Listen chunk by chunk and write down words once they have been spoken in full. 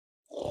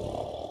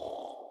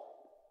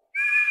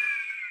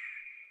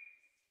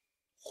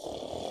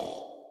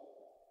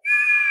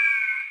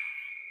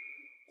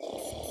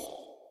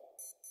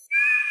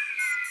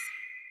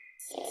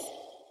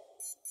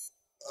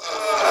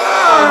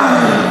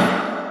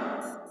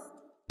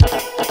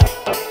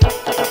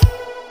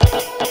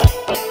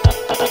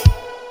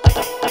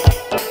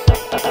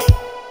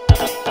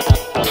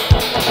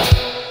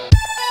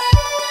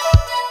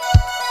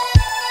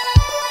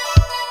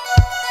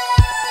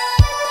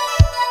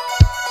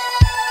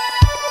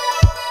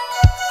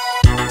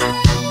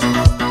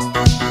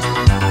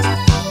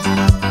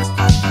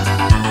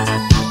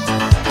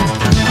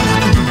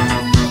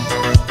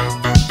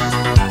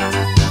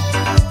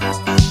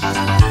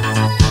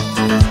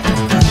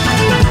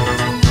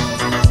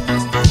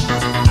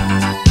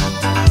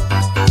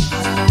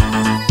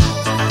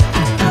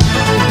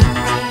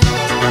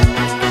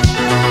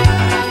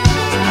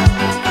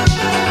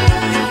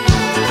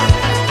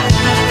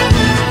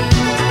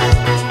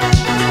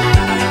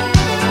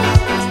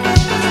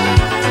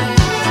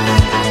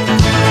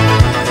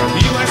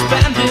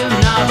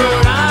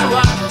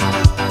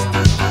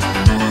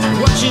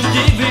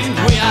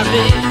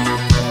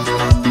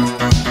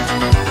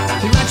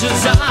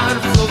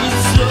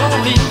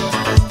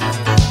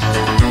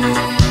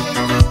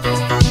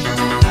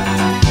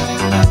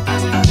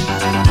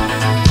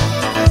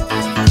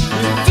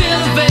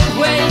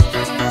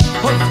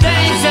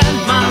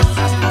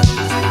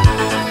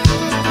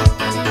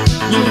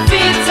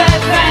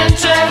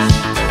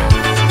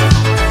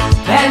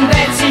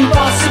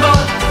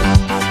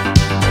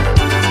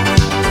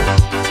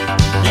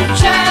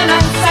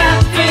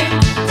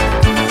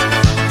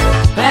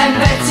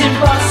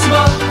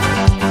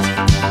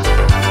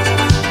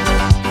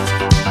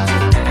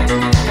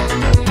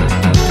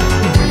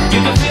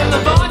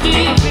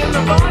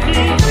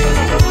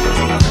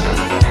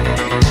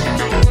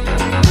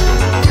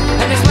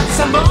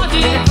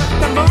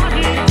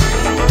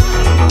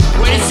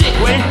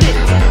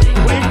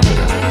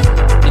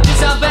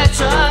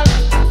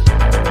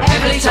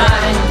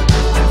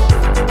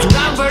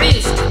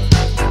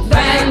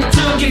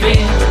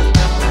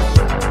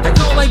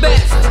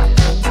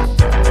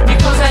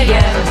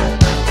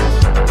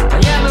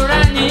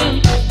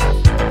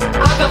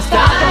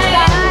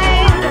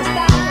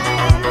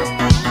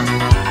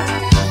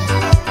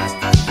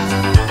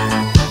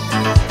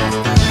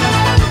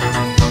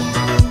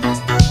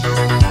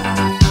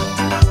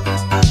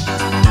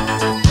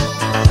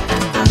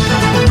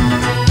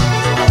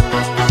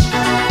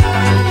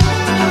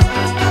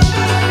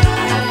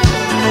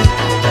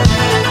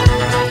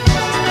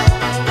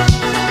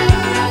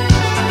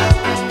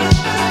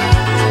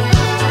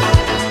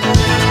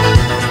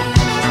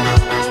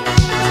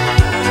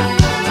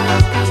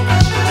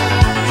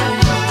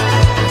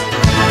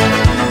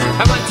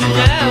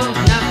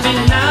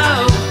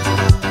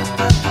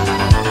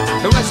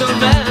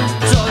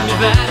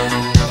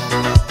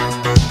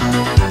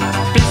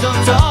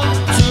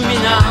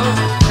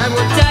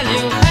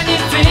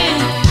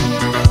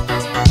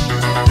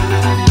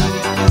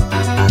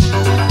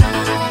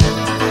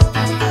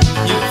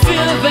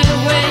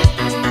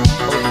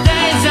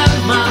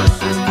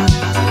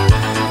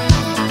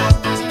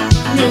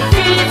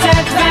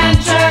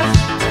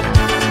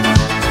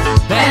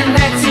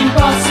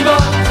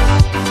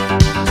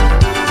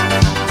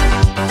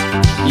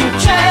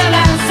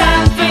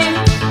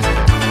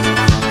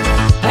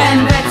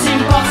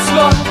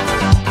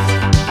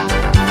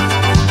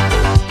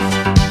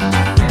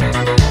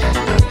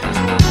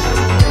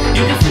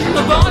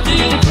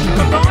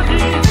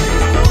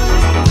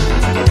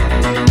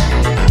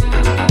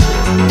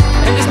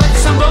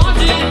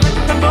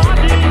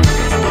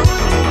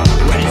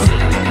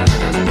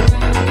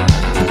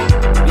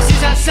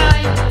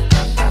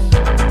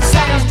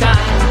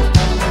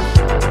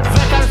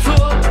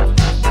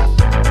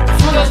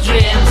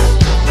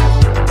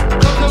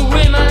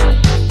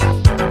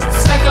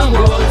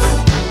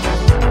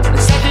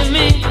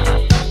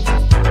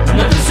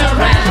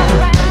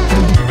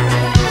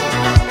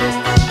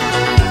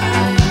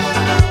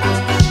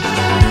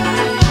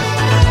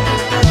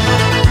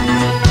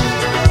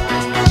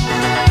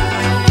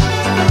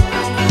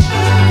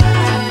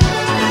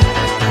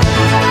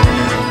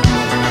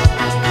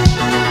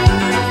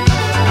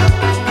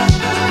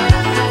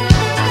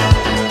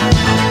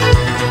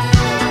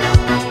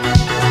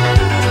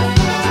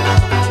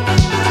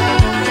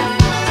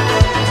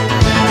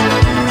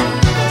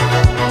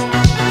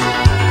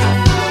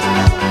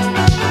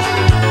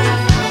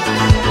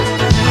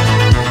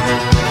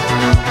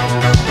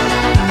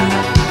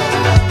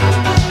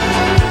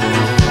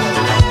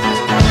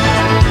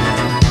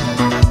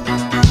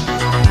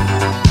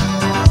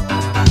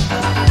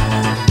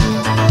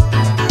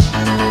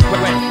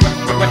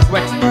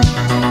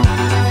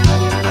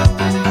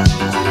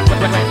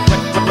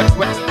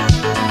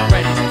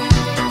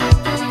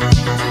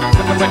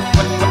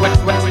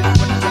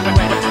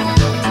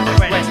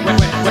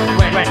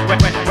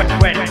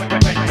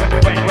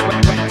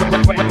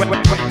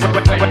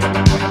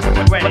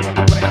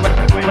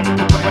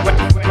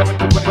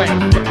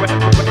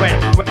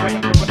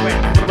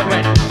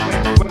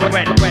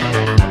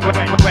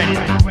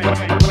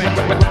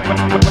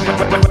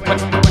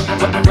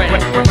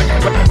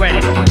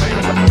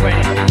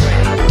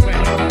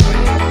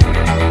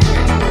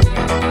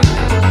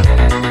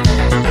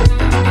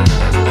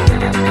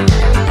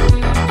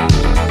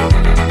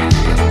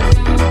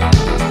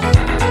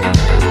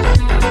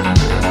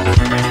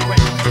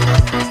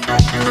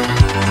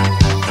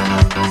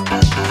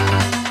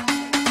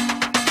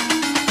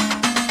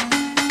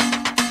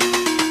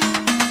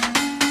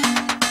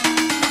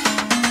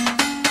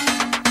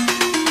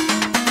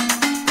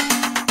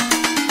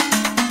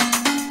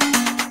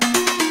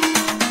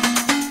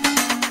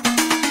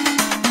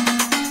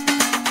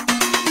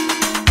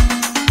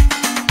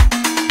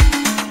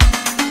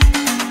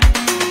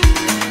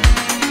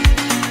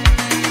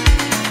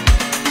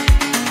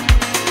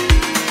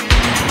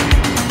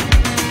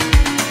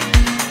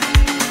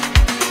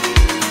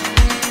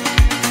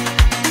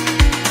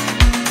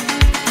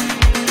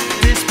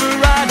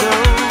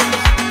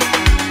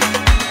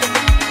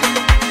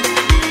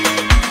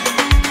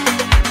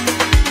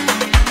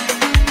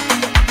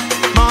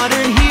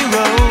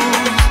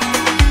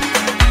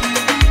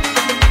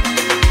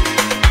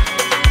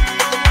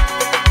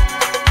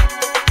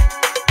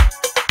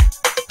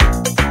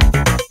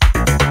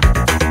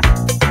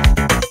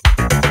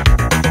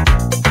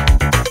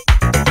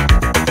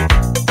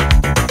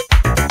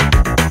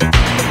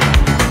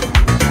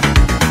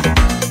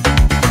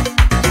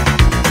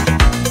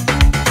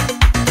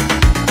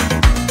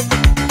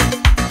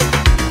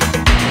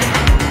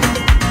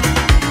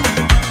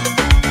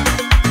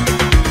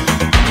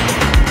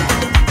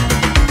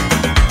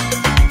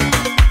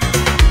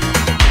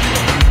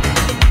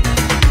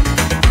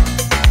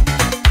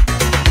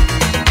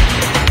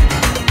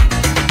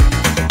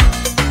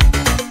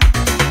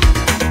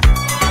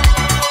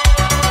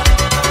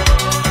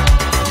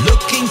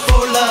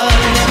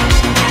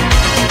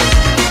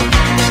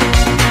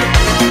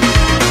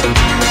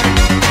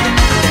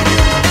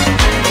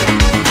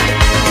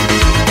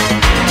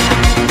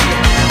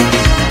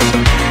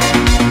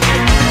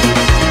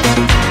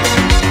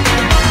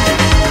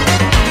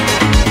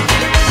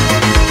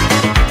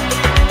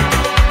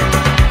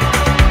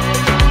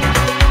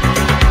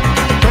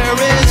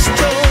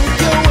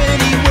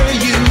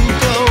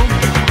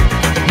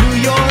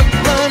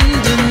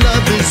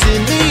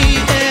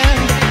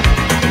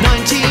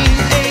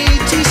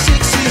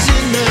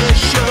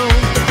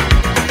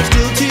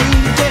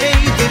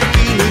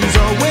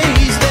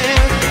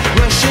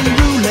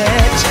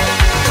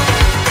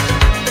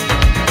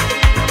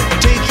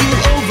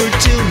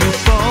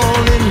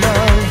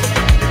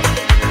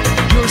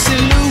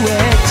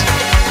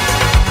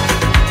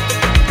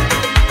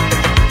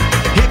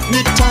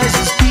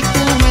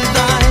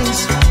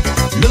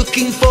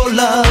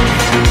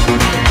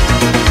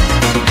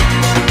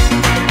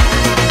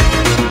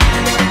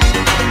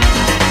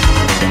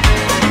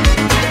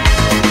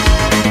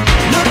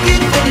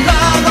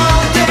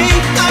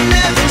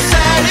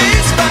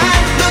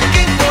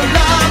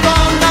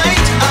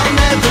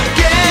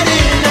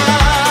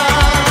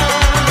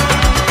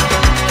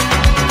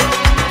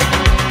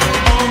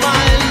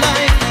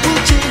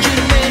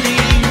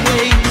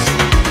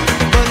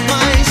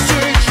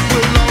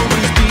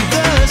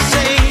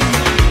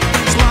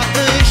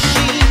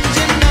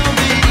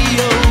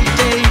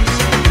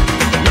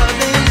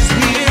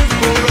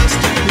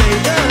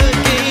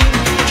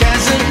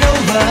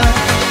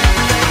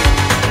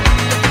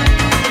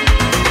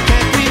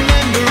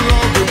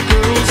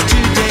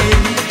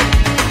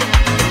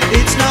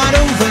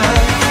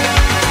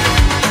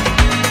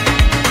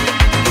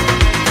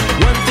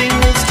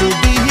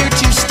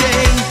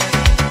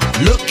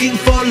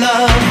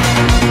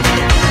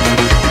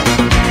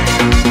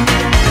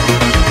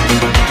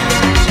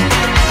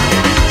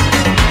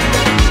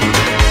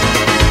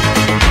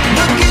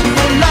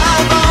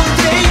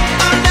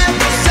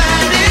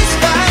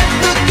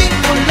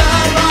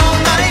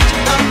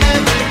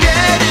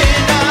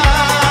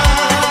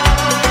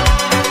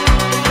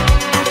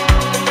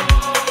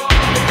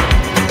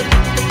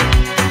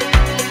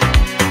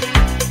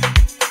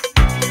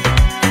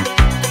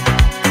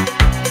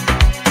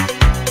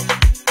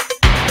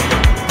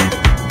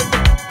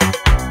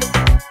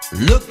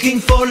looking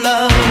for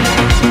love.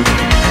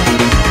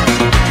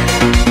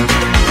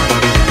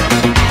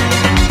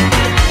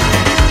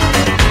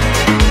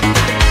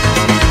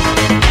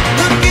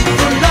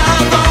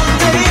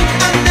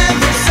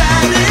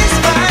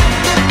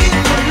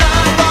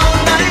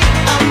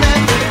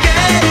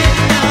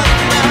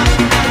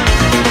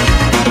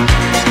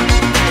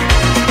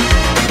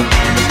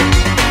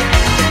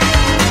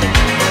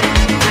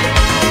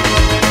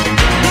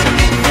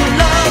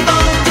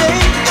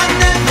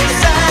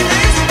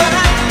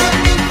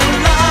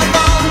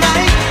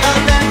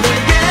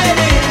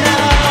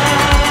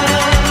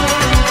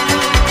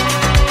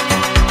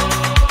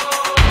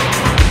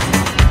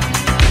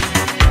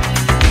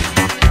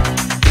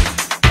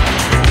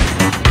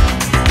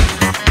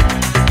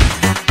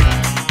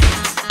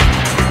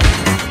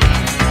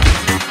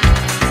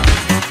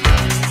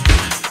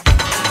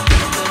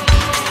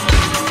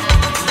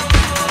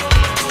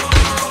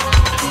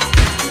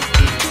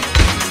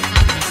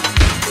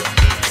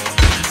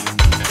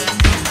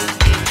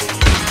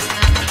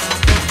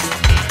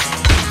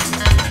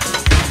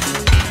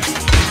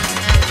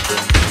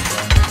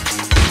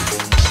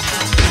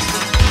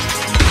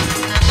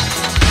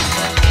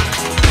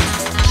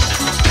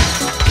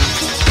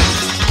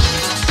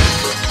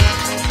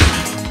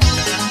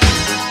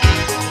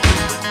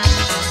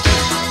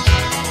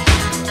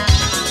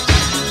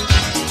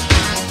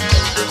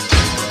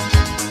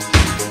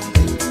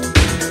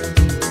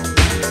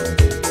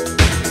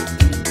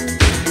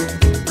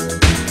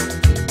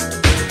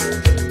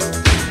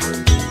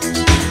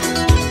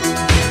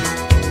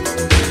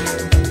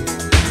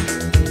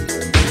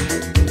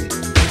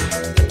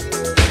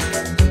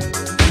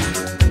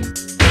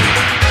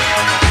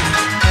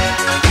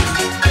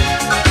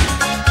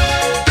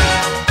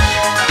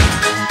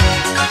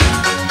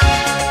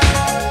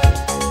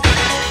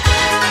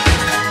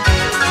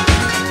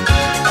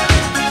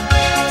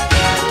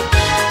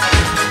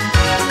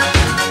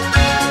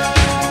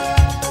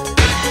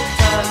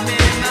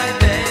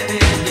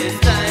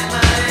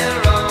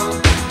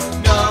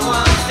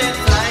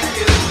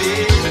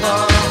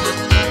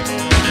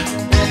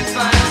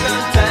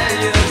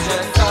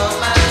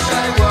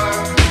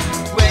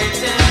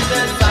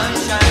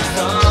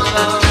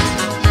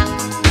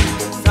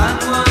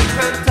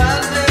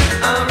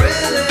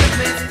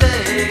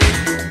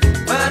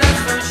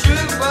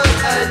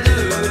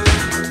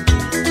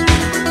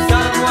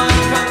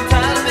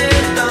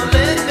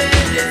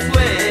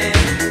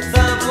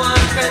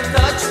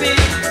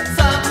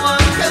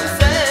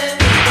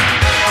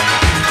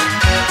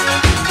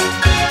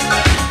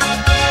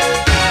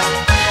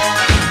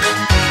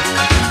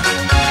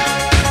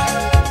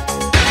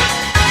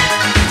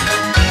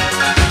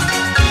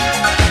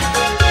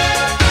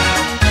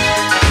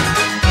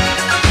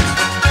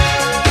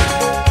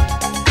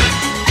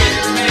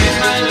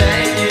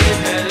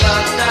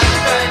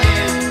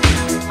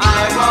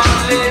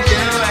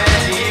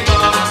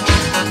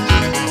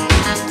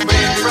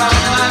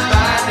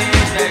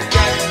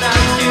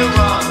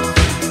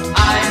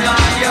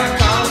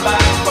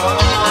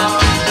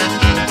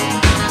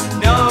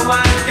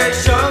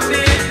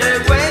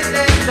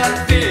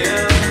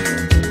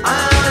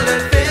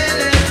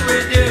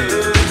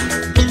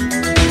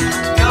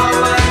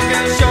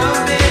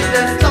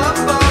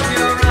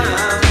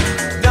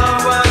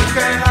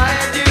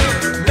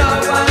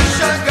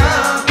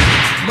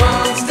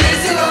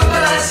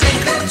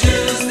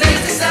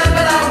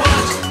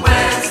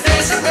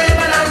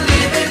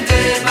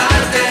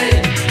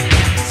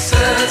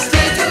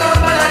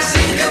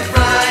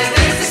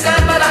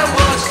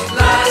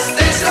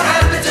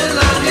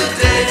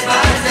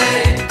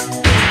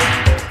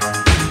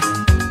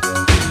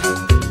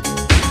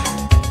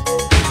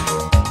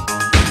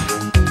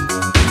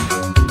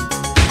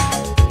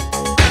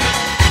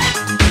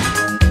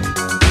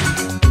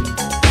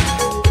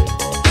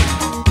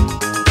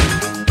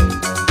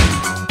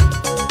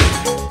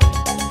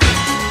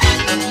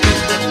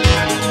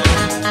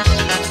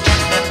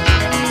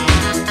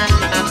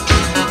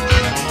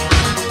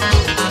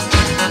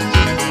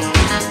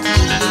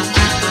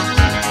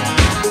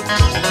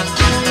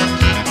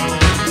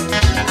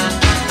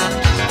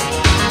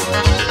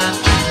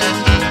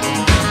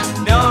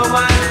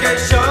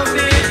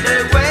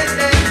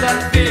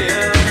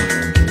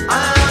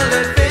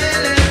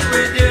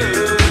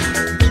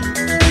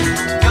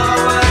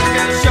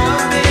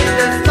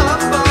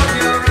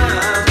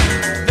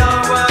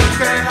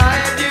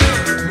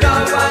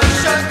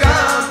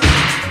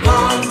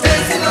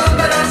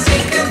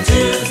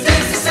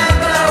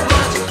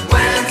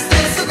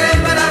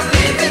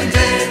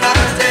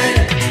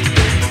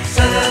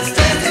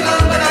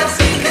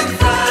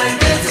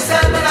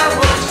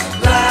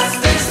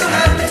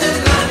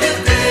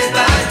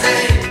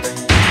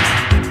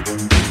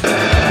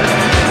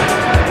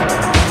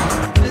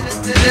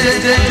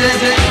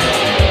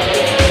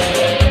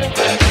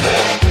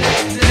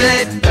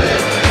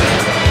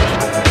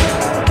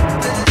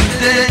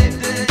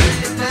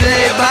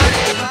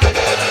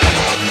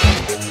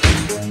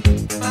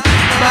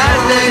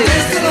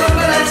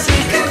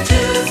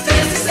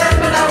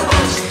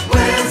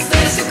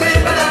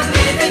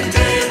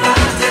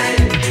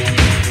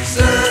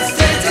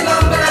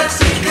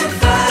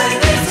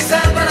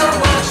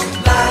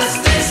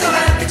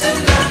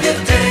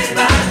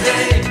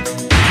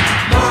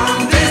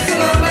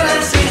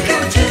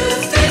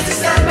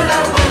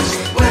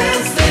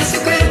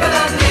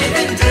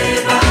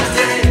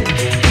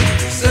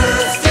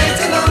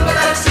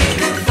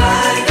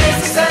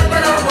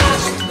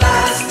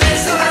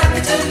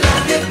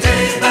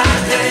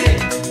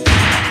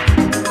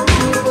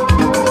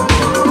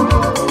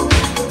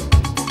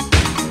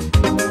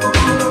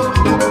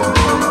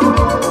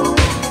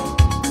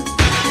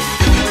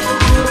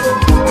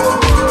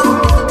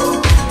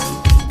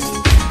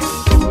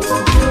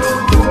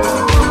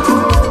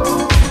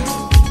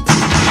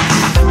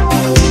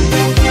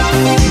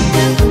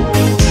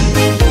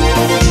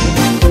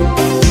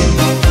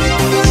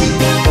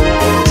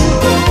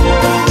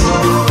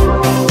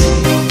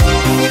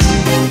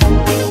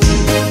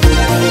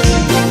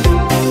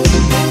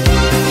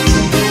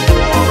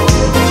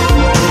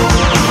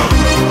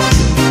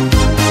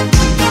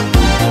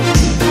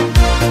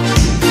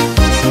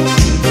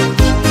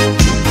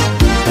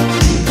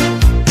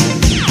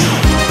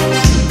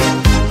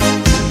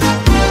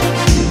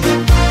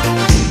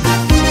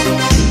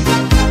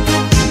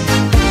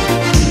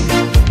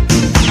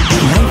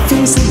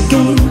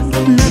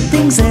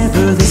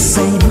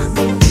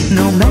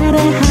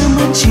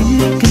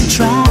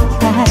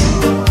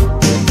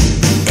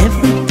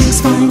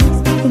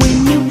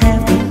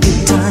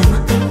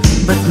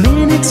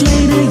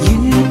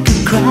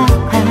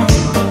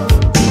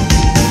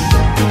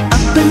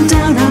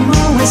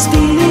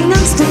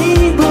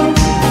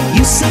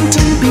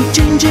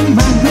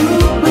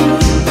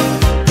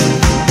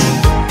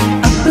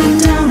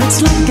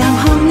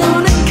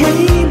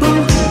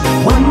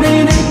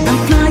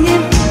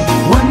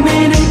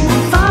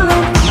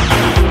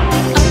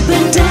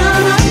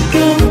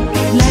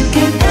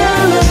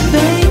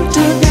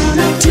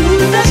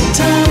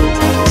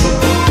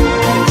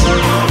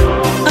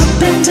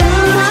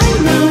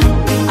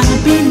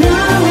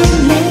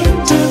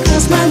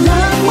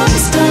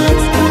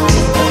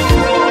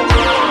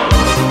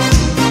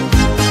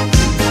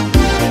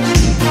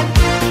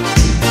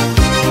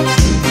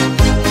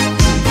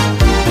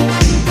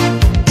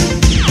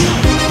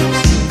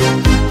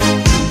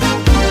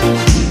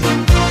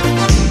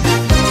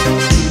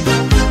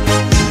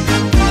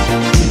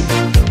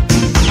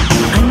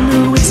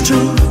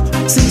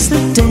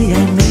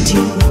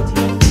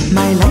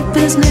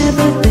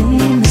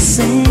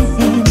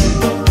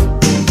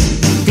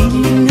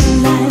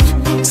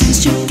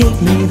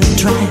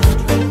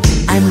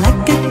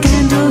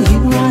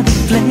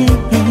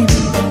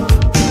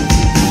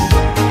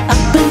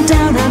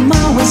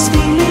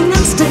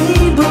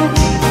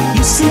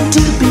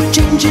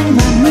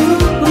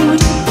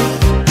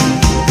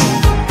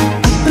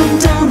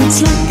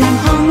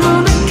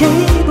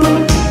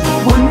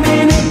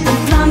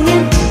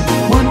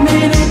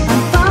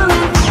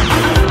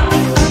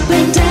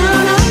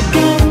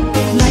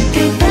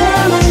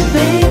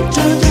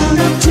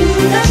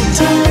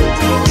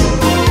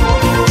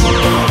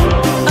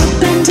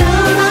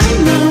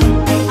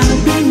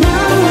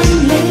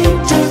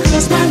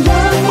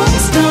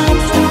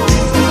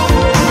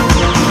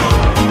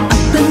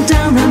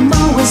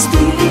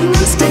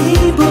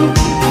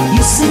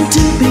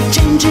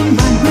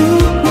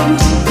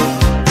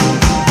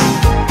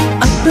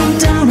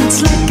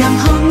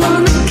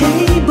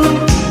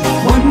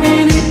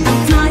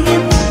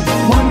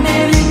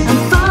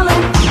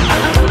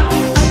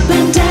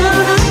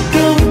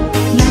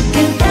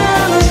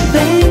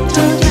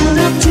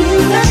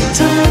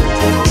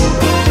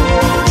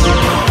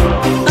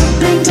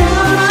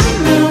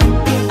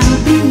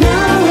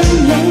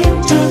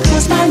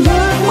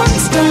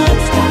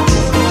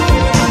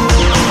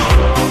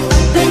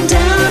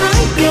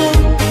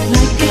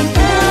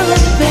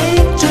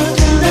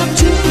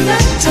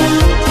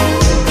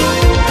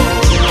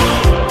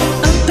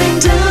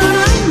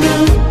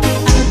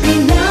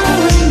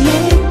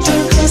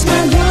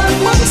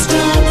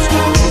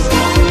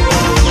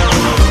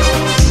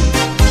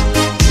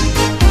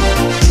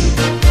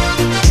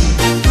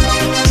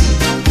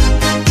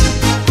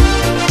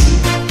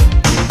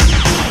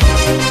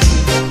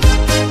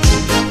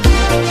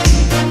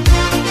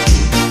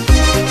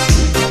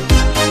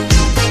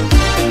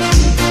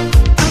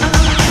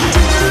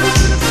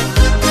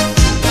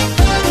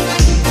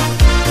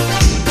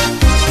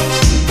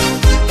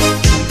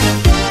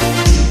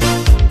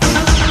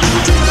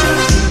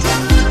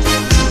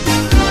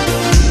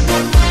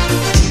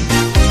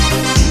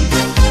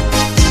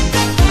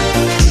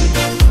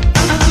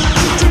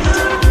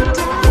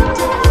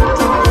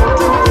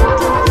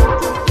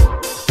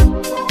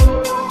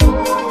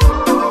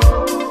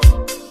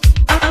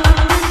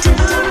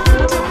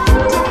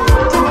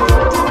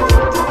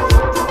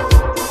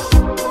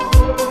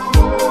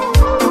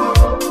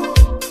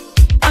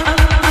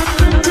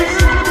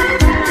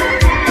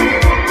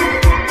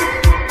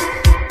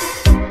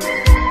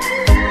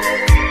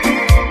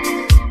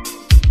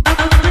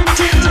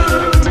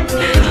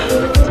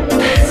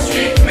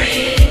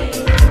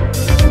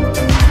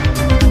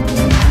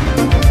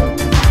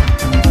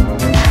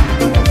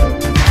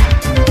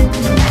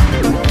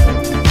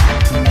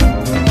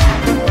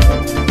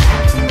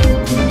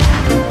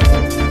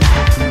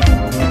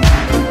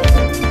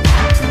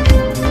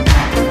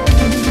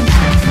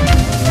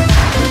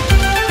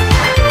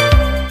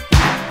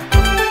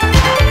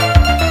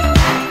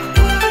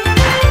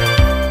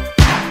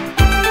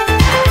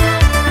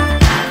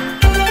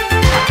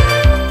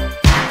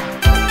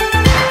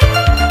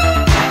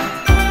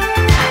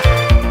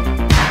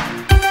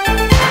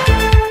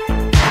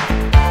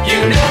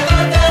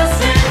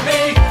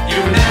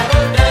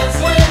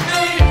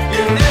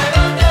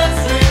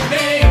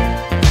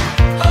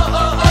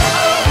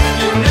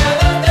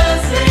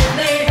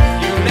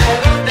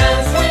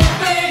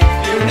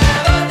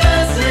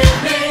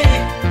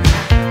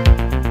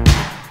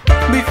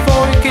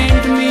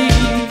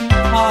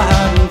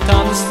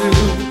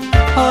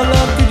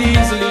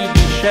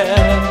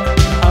 share,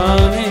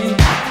 honey.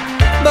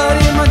 But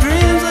in my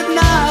dreams at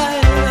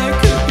night, I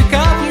could pick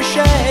up your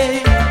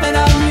shade, and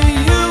I knew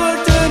you were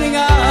turning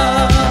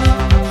up.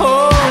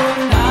 Oh,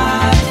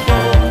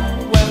 nightfall,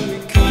 when we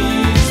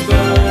kiss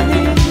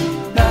burning,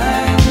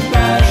 then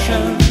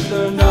passion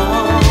turned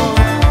on.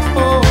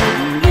 Oh,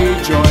 we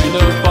joined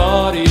the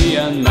party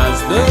and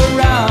messed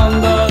around,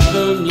 but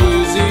the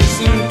music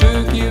soon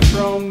took you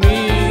from me.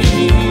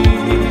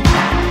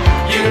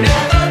 You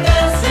never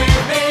dance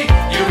with me,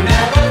 you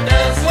never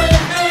dance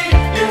with me,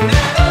 you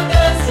never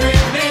dance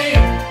with me.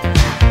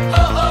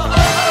 Oh, oh,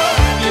 oh, oh.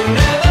 You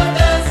never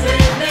dance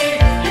with me,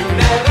 you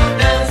never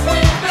dance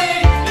with me,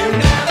 you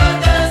never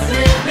dance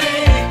with me.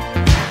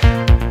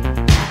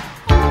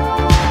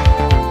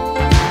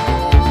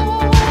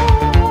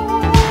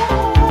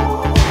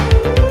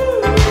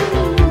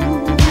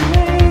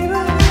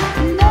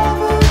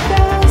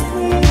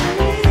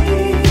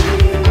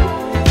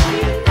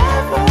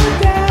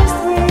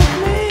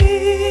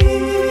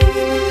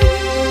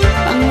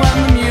 And when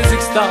the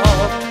music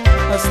stopped,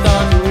 I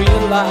started to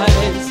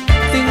realize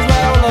things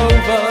were all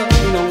over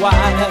in a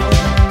while.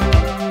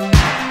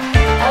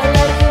 I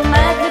like you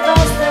madly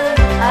bastard,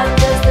 I'm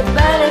just a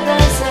belly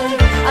dancer.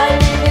 I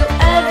leave you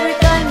every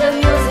time the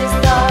music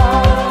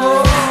starts.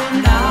 Oh,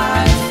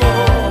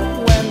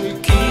 nightfall, when we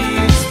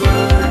kiss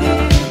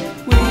burning,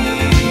 we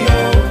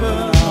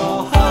open our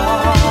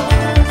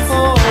hearts.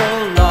 Oh,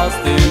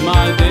 lost in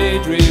my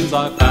daydreams, I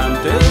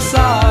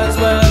fantasize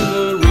when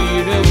the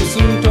rhythm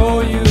soon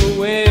tore you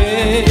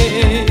away.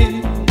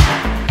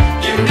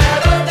 You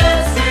never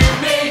dance with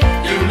me,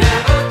 you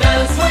never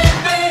dance with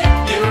me,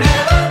 you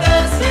never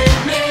dance with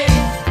me.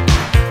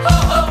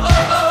 Oh, oh,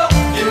 oh, oh.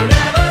 You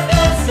never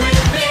dance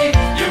with me,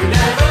 you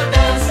never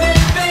dance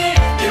with me,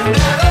 you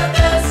never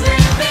dance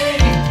with me.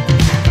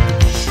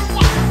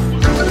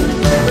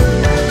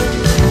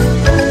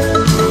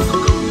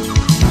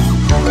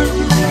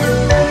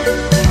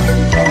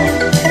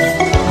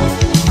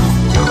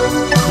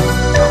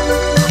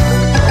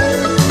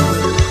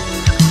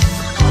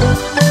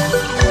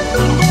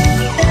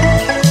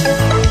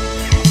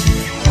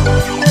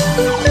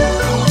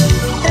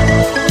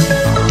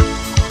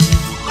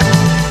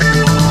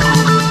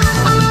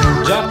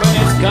 Japan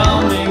is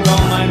coming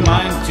on my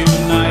mind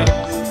tonight,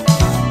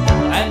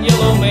 and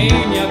yellow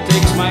mania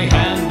takes my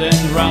hand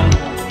and run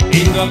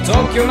in the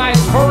Tokyo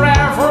nights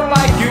forever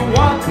like you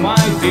want,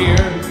 my dear.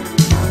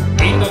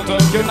 In the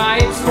Tokyo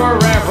nights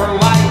forever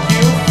like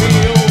you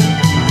feel.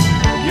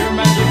 Your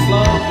magic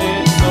love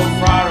is so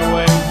far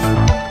away.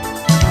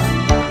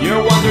 Your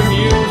wonder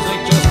music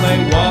just I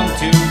want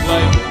to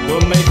play.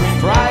 Don't make me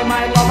cry,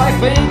 my love, I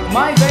think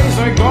my days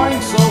are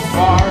going so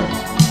far.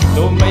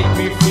 Don't make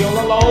me feel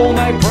alone,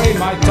 I pray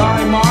my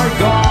time are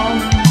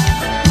gone.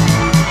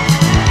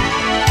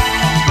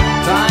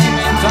 Time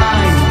and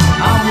time,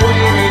 I'm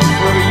waiting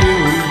for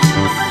you.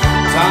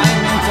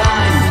 Time and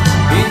time,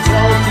 in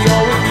Tokyo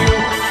with you.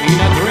 In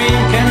a dream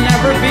can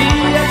never be,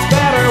 it's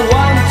better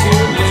one to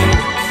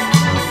live.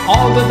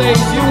 All the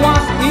days you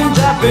want in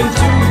Japan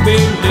to be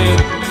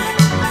lived.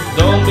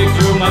 Don't be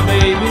cruel, my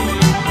baby,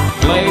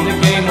 play the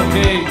game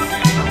okay.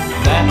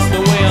 That's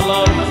the way I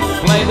love you,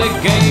 play the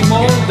game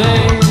all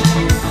day.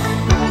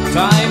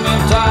 Time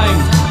and time,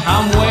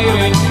 I'm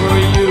waiting for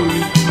you.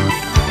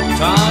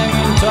 Time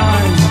and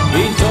time,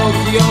 in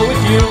Tokyo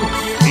with you.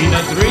 In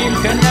a dream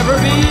can never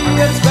be,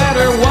 it's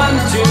better one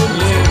to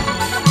live.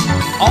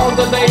 All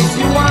the days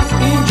you want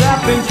in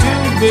Japan to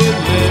be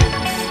lived.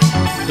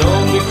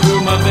 Don't be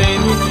cruel, my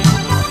baby,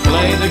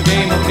 play the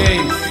game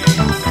okay.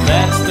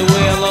 That's the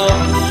way I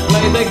love you,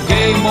 play the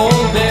game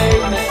all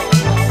day.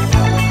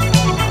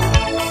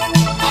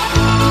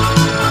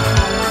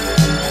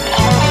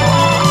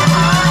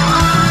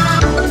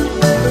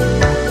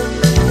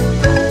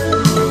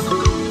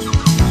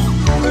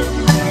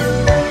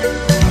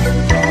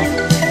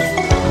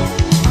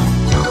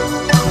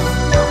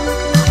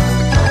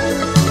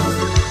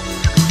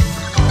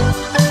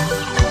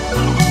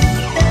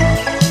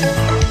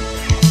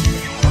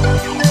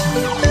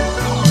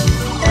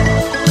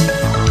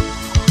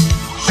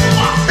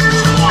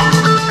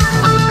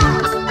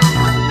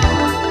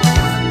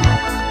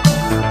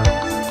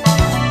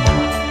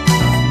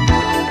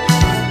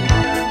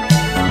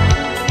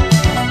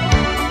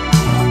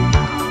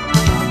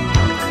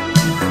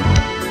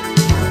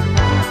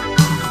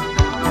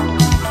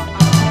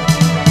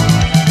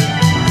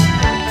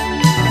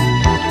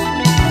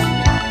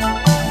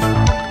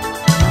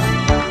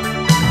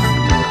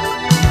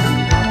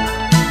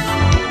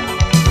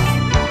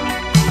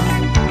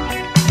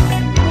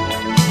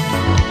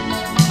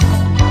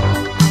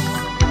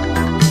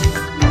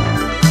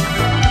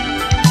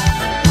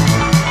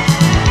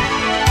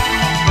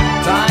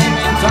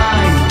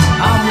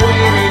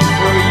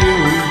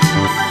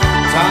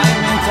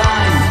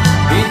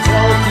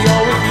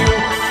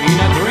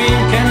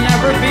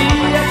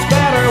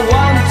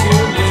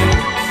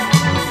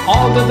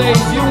 all the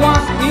days you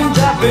want in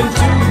Japan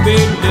to be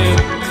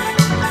lived.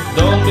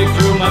 Don't be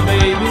cruel, my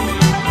baby,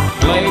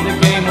 play the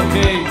game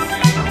okay.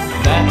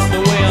 That's the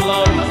way I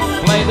love you,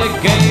 play the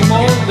game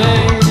all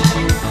day.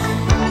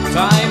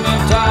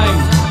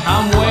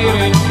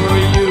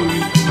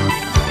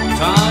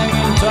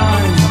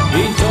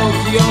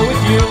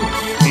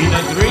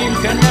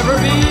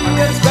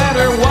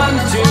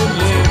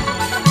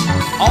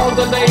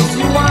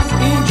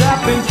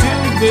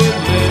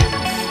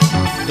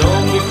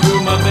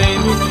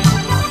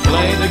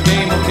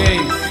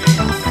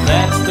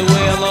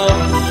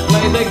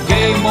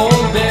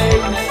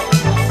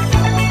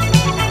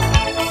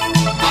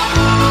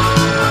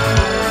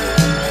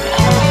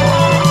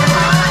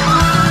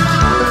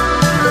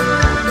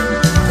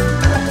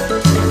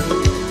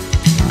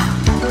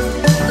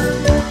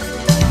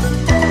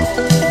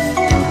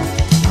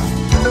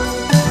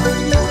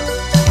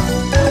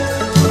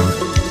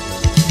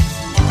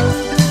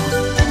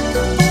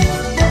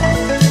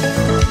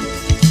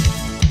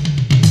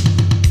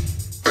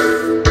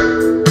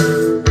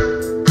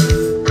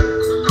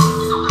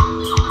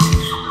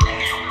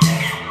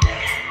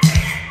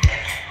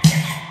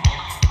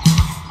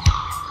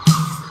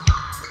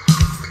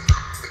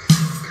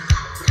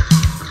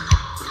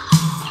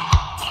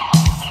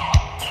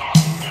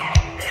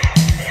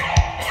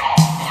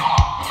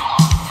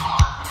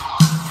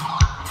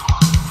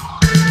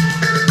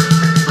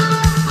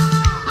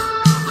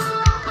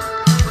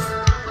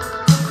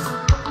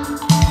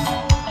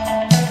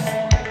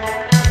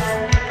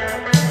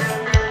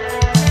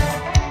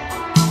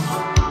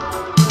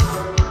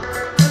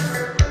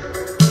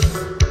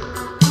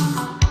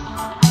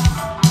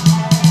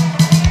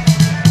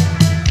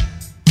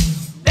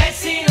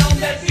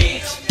 the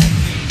beach,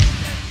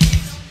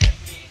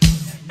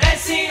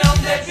 dancing on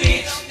the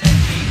beach,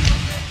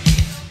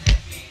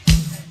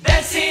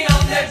 dancing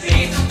on the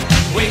beach.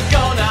 We're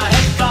gonna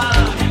have fun,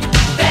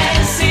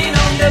 dancing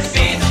on the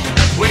beach.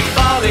 We're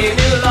falling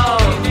in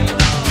love,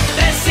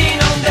 dancing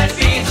on the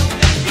beach.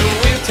 The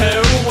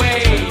winter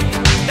away,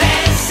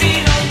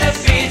 dancing on the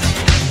beach.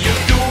 You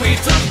do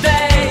it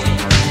today,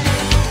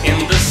 in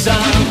the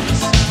sun,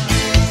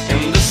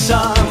 in the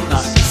sun.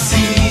 It's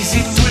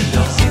easy to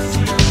love.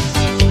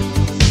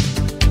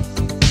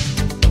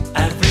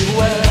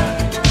 Everywhere,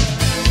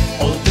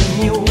 all the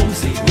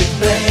music we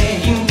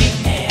play in the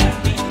air.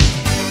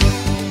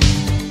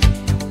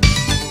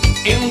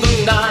 In the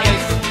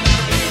night,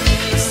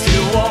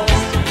 still walk,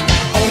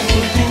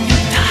 holding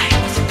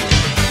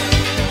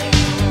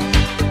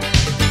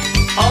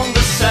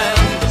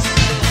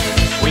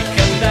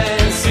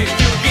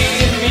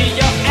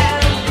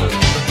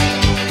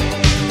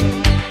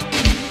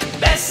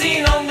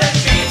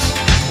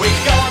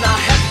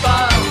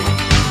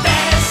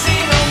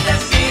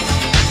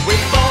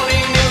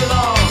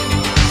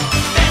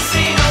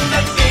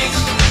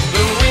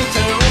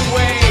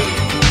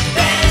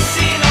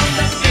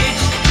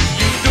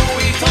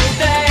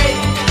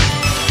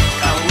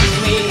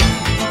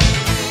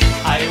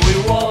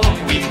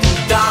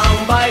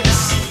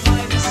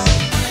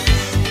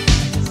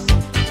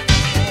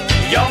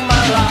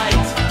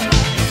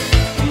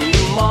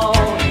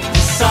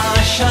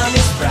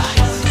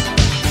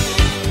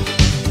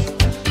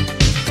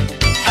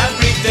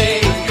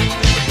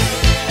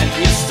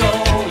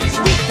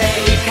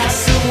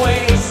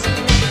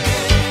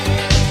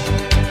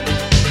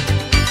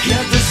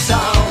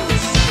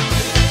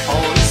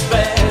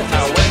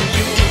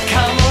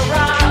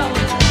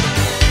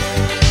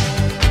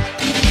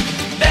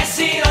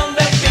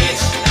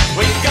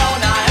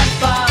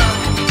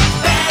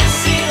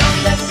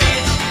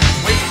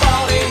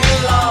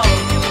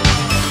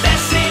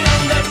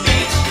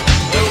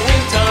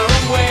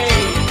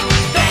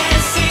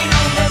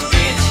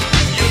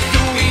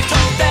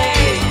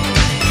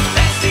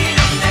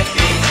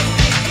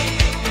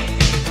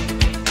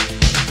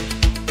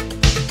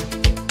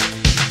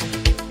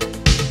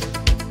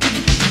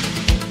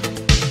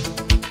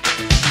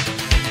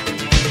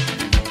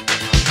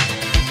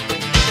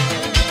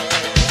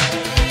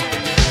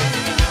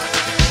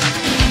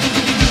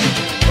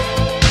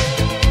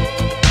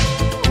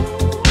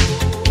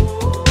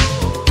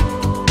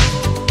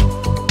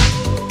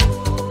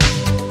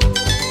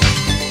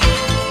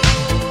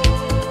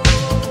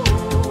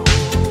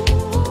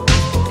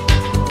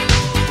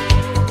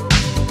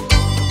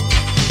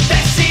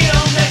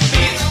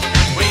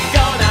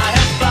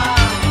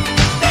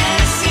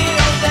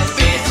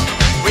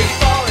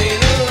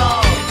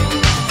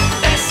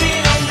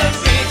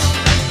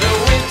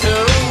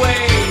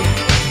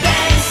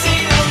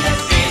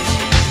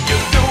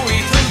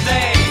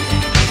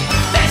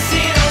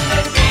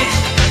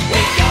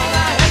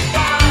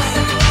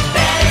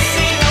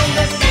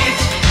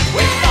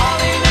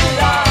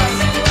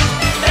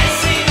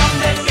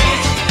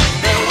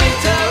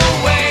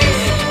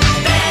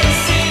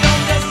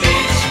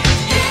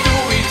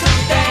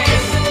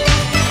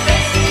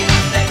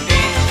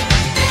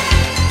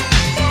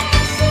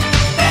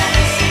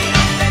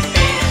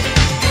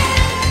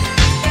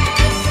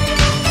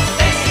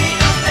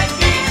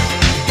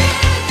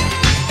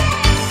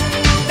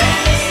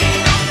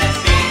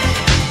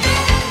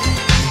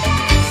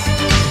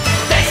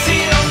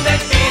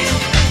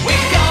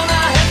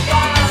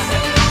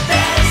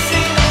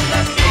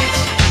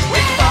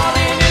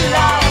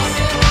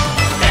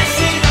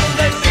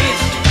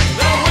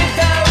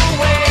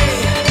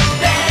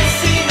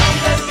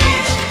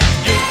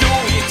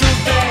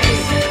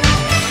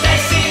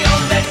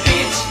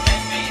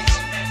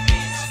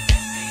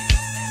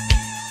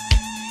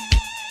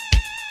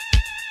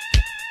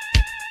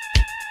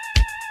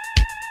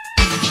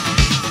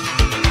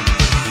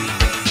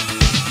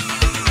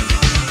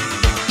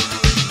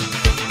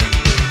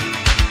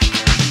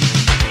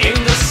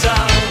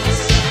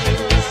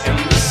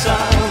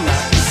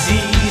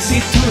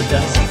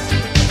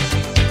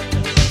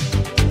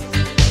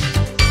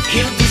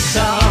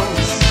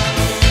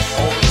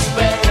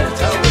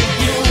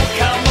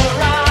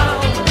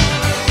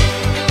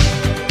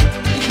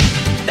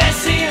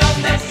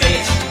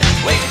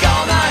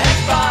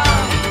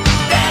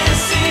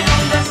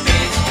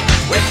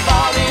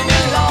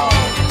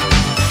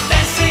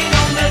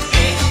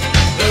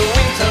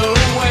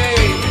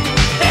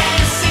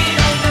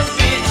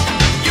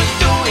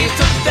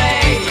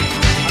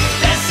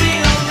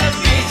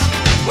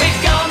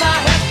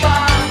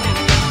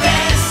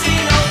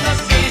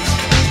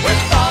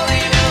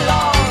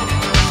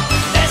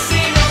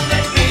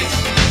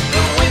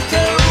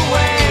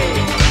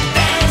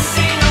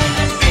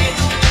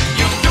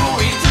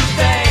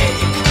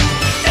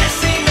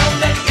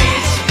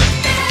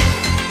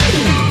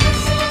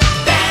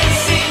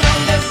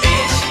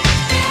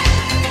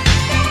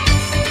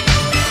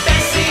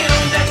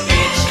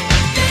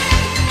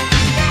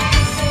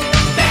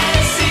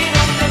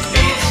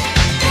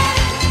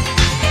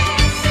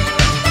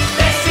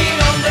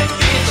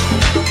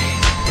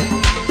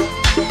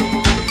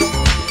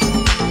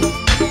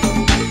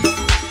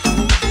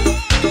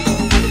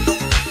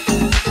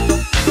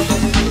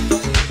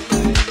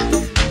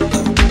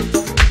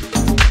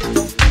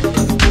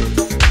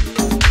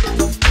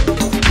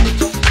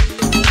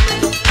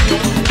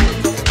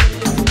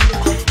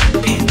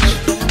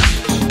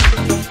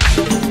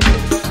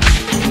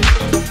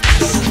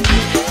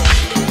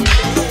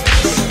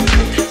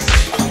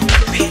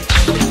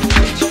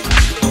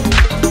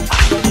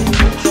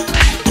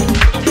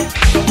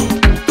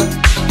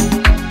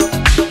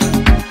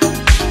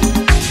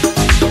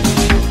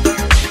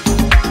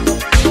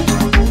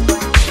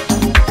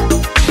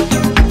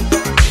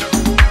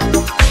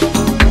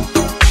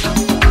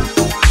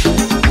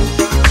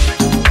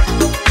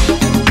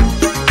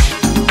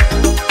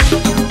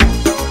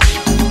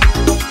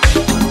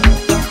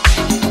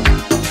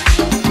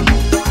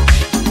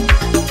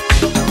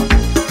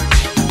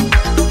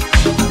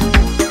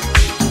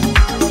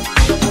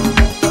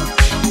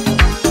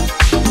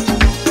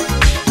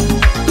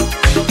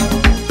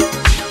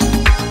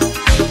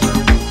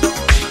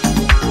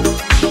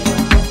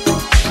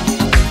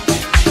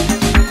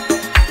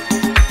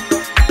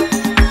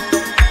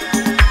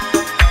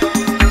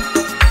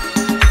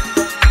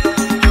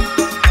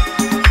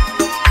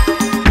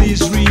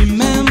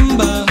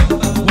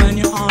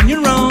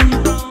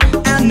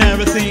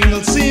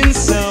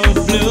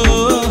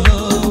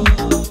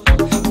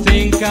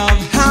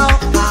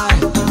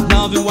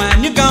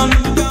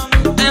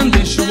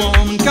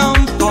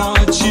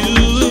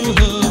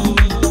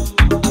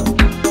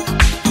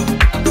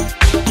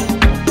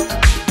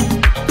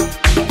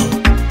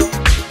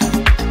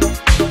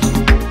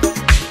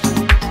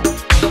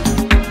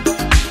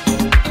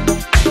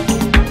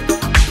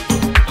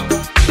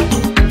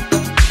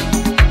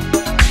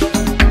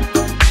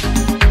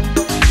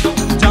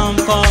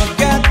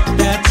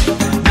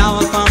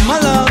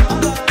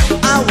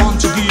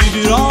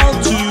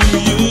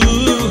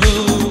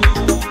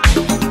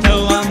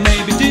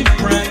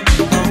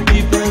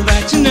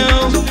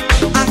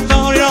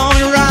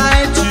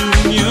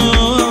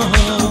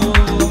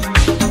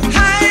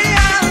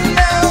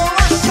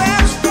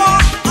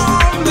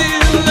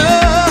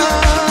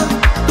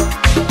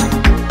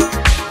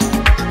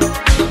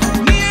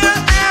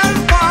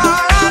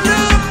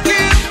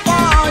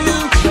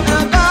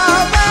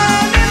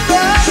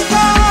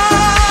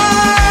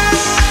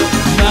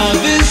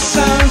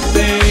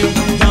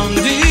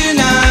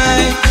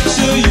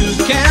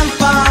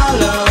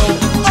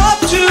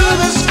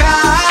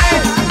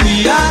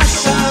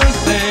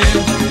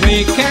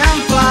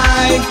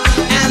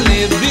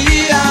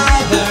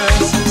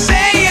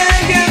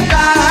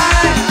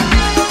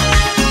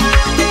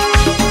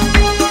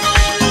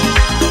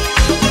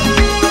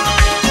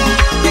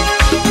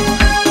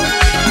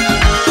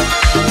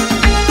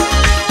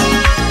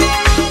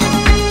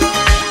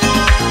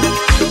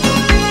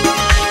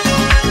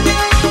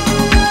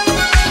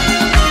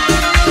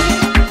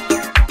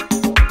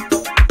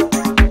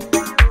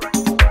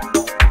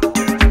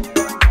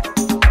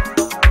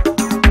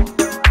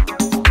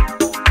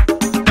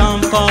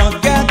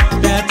forget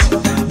that.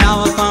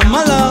 Now I found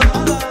my love,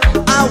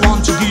 I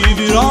want to give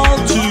it all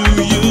to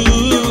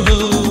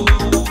you.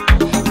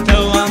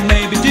 Though I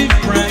may be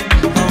different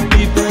from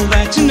people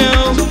that you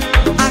know,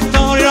 I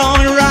thought it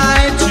only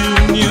right to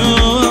you.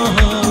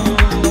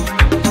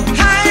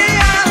 I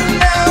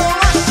know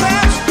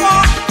myself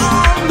for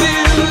only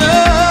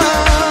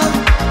love.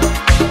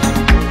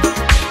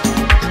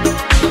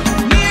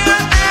 Near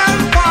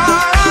and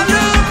far, I'm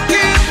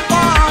looking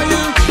for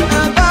you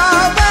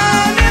above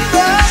and in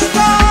the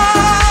stars.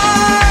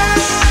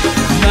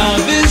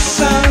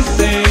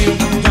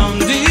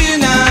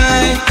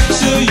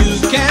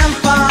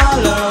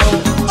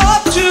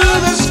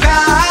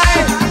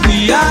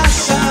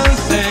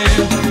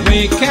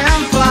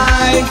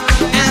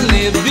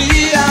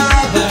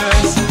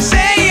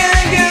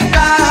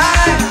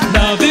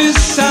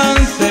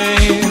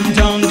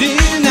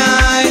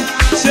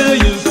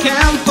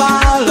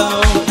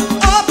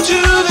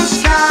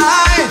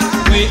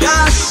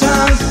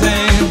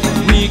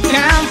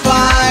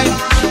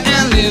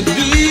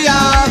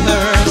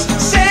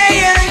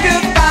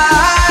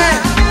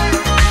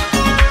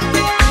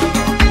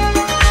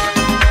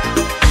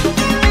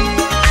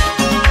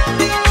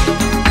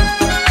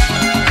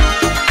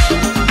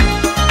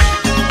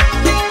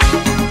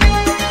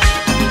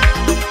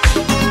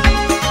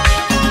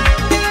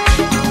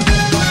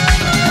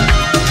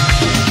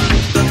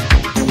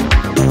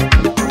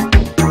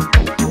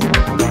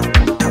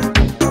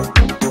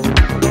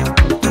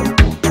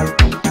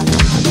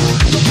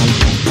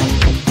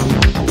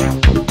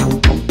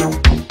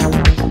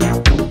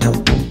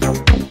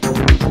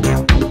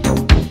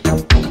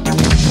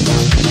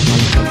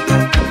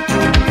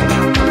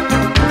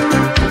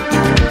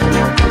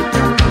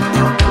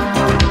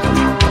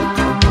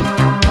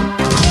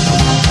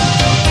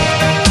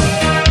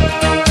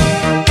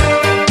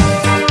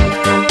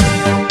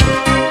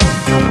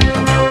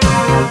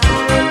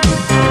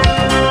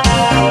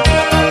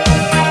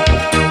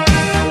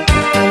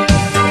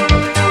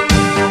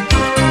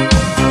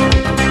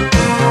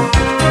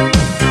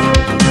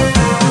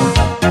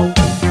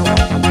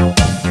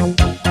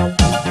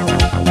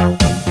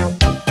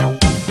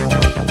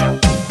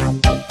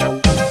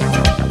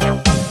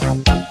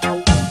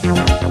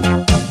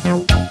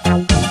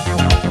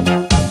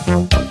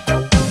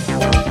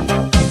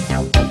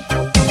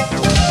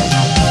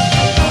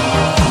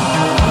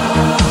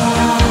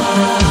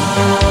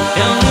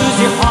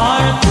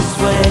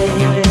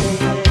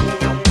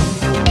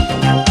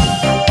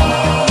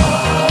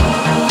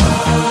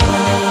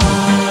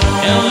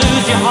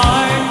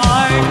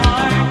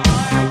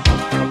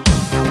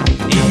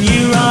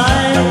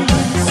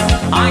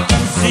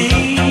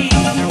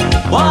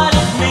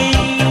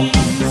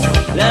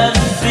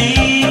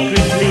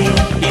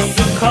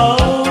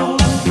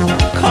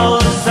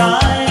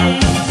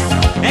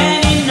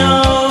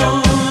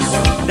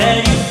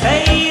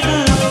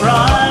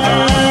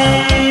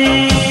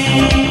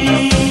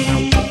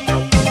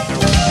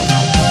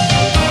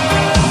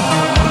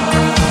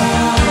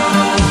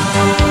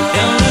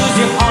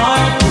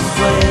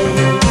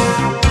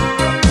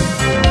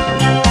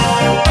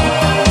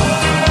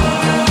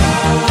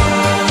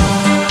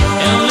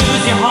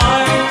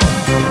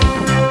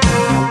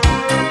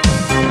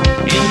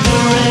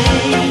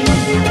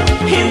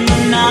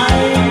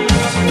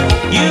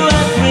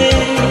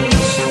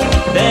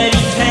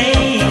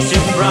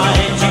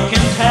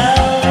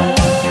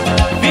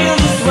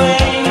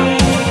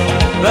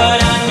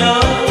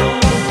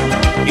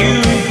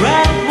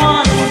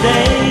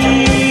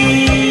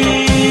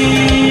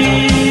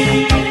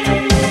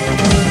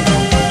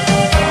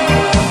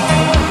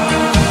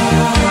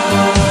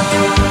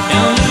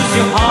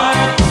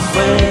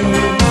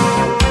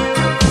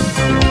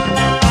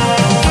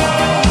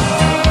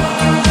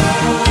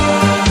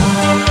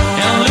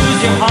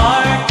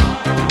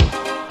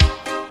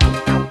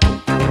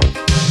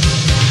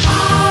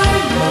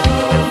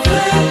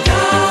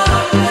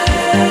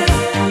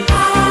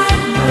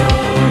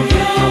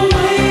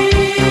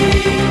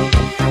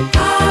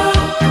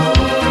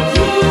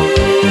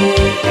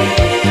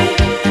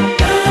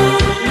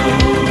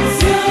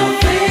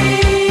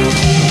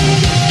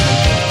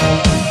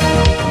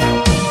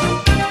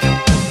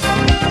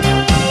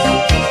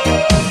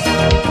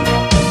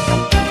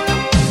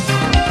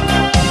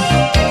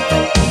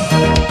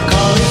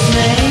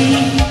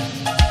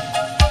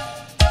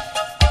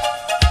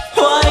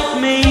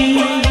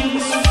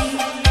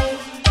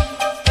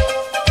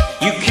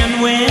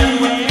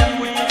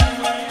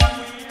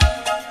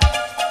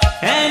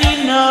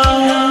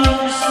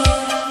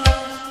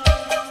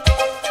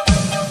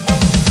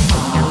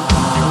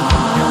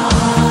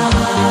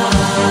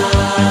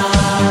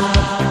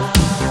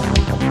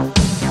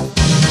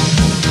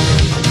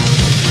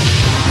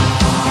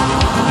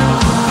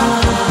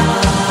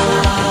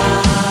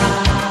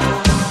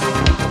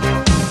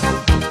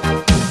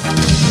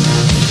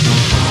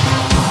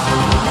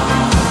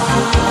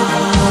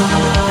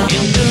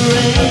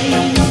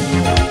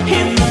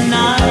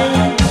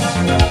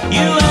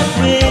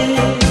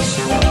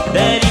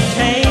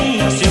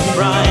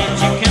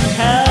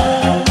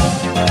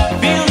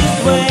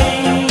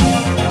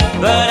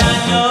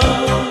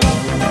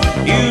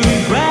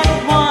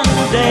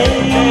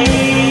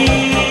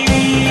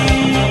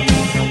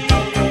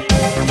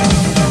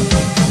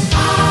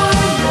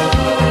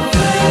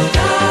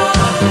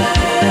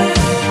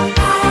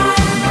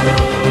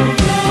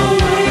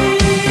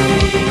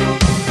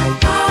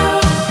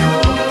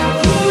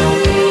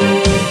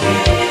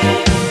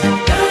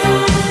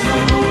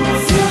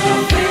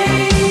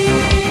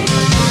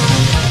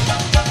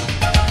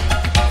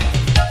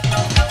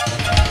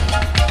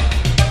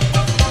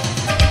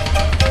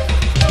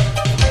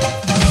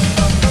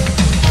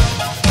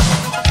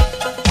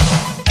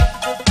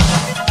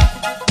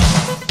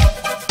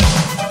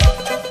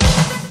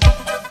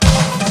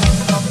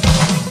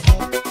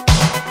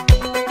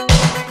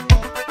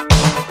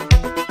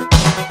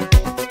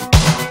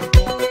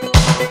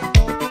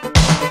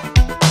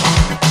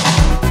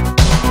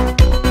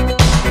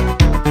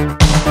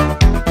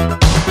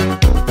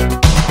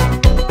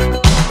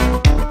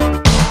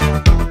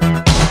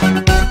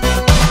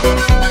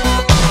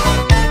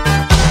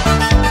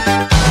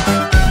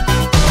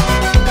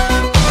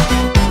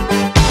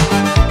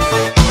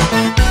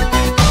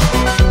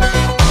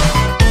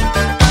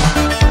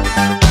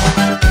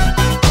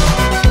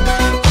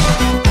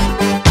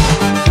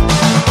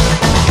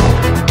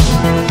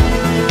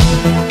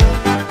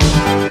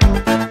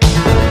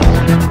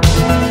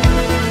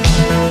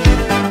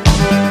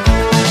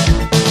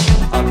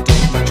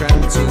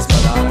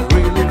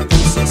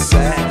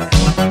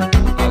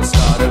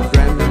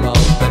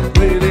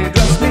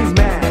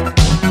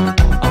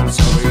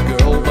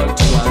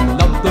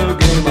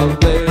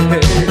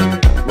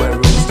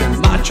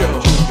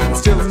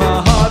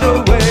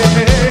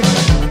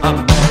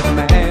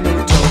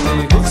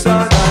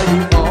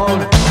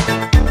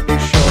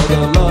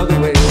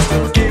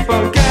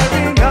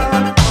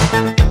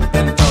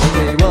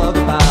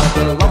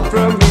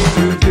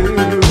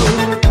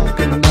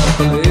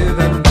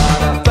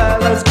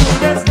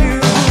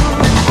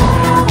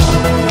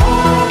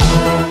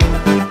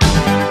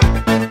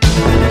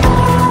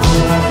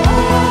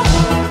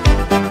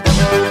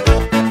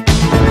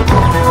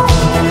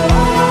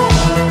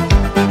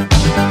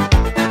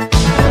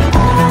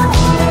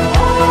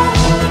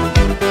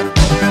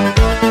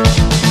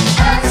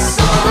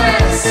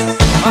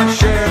 I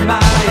share my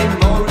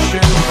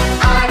emotion.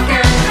 I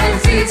can't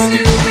resist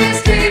to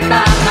stay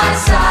by my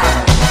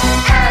side.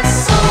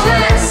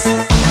 S.O.S.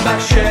 My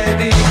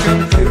shady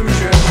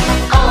conclusion.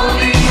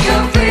 Only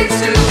your face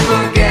to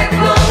forget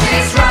what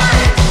is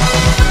right.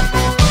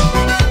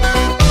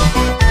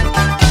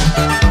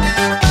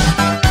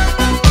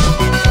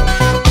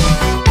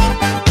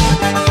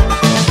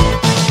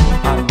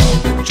 I know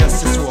the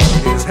justice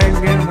word is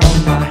hanging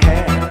on my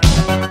head.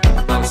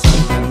 I'm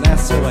singing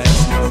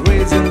S.O.S, no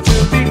reason to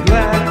be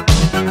glad.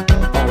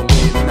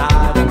 Only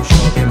night I'm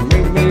sure can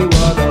bring me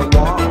what I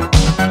want.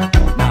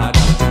 Night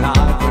after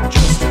night for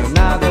just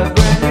another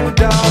brand new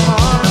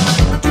dawn.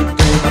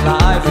 Today my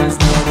life is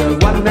not the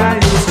one I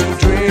used to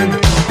dream.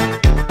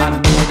 I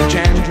need a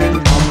changing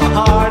on my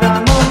heart,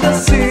 I'm on the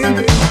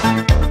scene.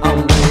 I'm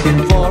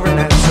waiting for an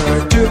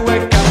answer to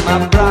wake up my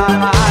bride.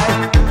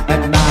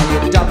 And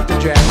I adopt a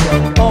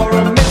Jekyll or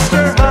a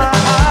Mr.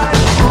 Hyde.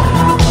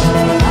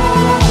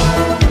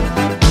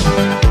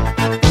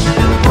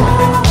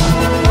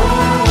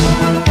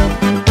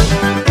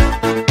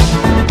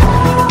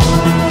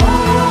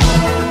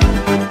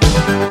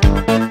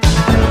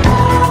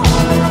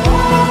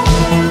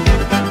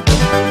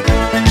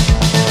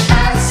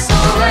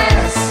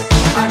 S.O.S.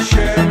 I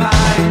share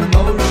my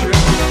emotion.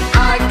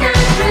 I can't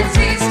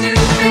resist to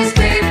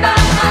stay by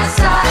my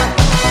side.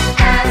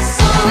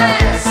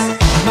 S.O.S.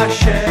 My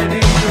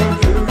shady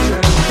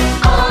confusion.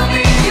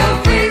 Only your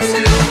face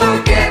to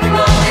forget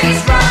what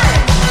is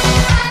right.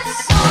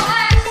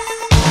 S.O.S.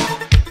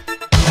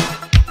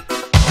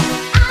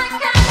 I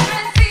can't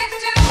resist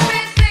to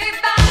stay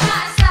by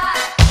my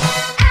side.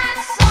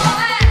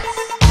 S.O.S.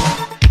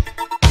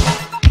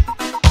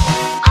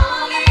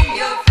 Only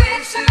your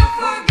face to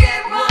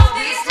forget what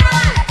is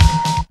right.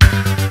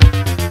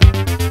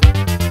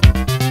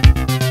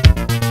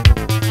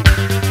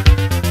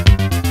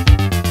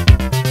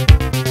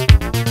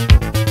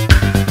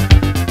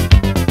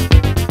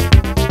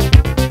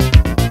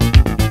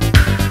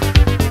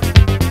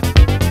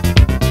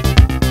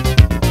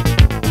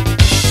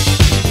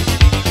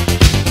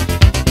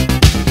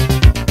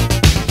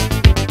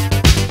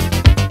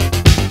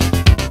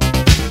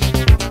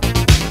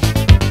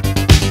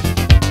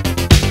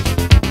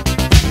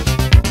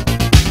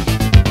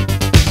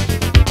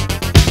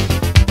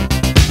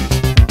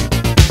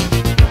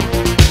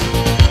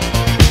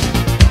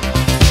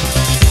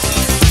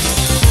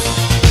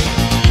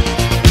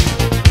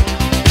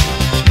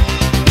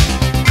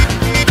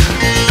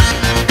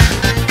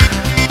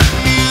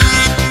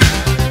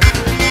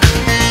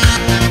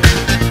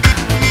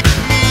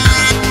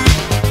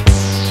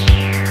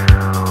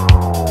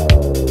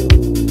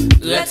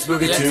 Let's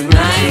boogie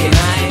tonight.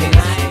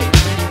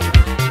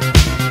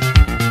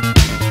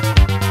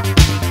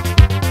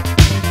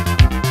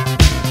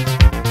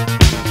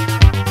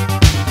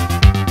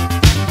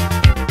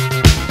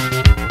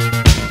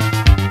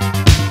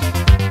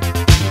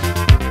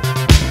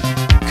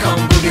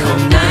 Come boogie all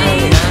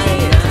night.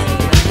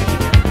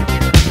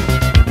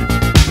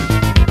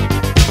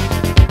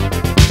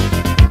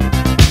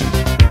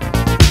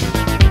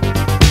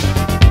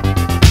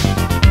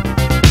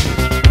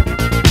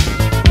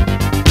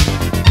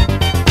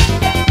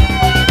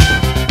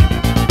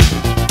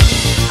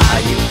 Are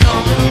you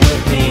coming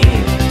with me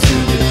to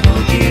the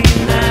boogie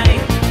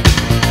tonight?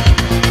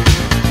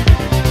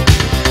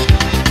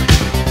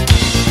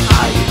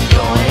 Are you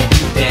going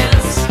to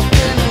dance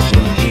in the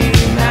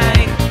boogie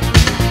night?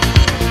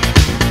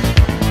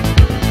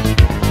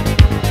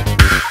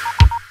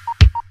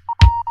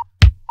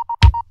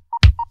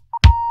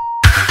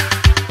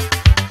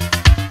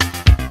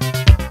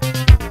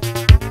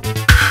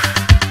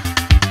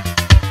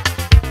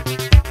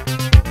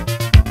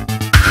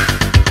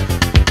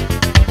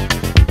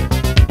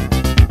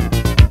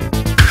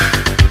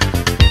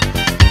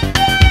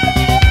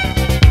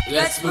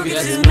 Let's boogie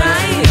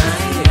tonight.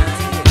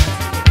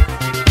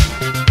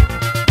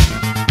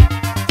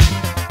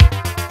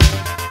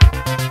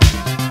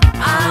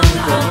 I'm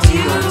going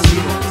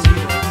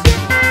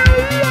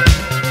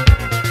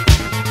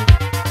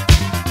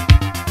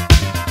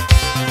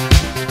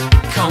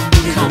to come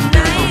boogie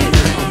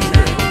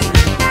tonight.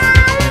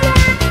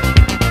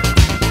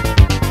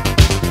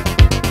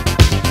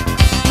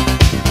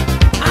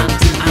 I'm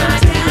to my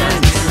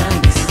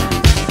dance.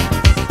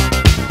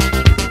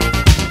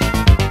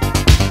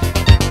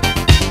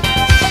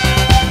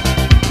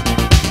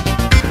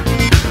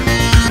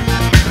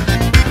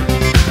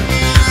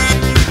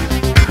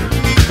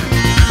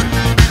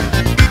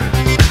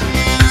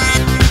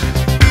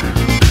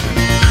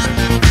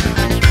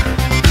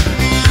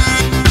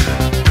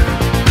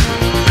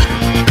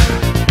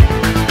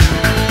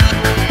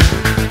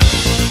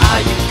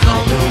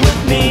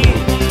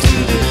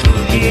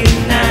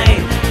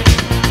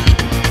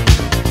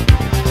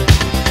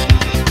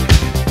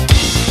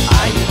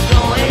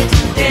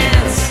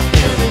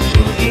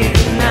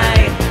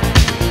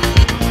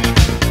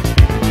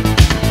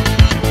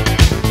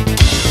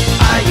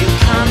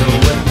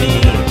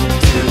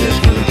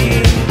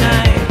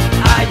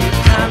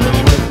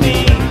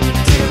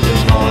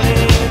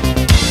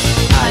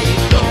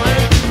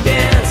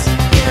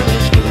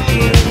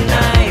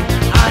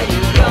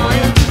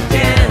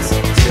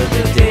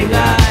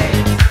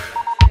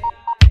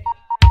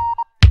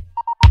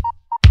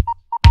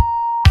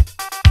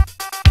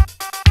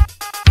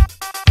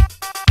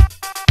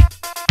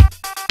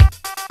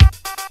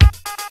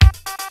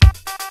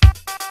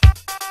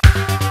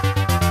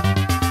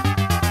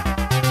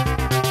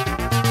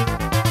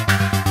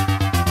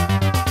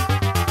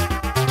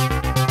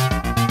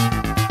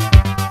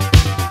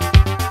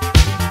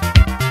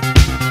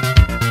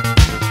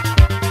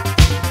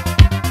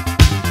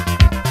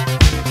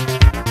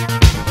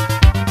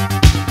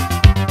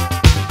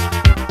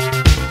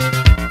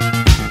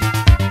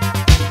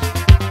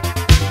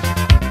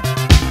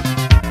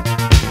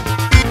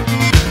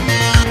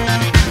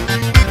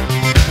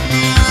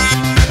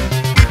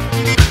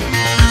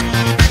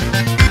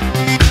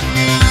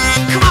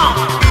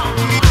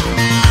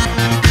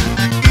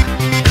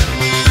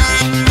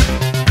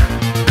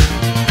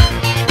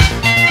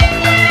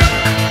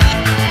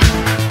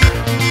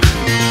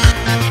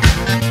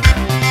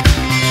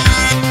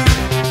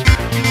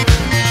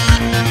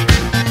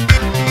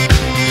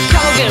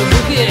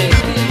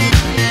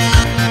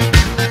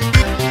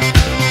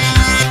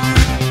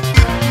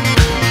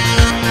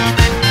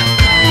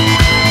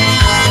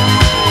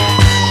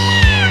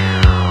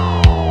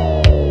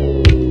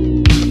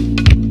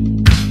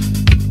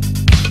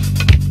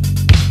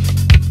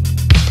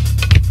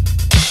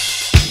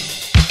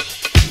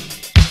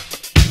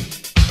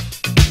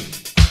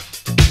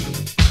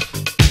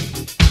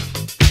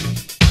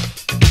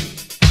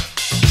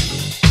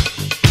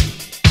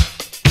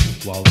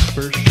 while the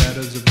first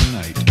shadows of the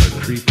night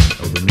are creeping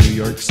over New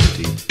York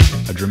City,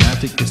 a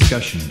dramatic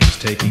discussion is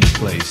taking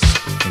place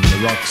in the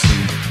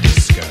Roxy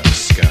Disco.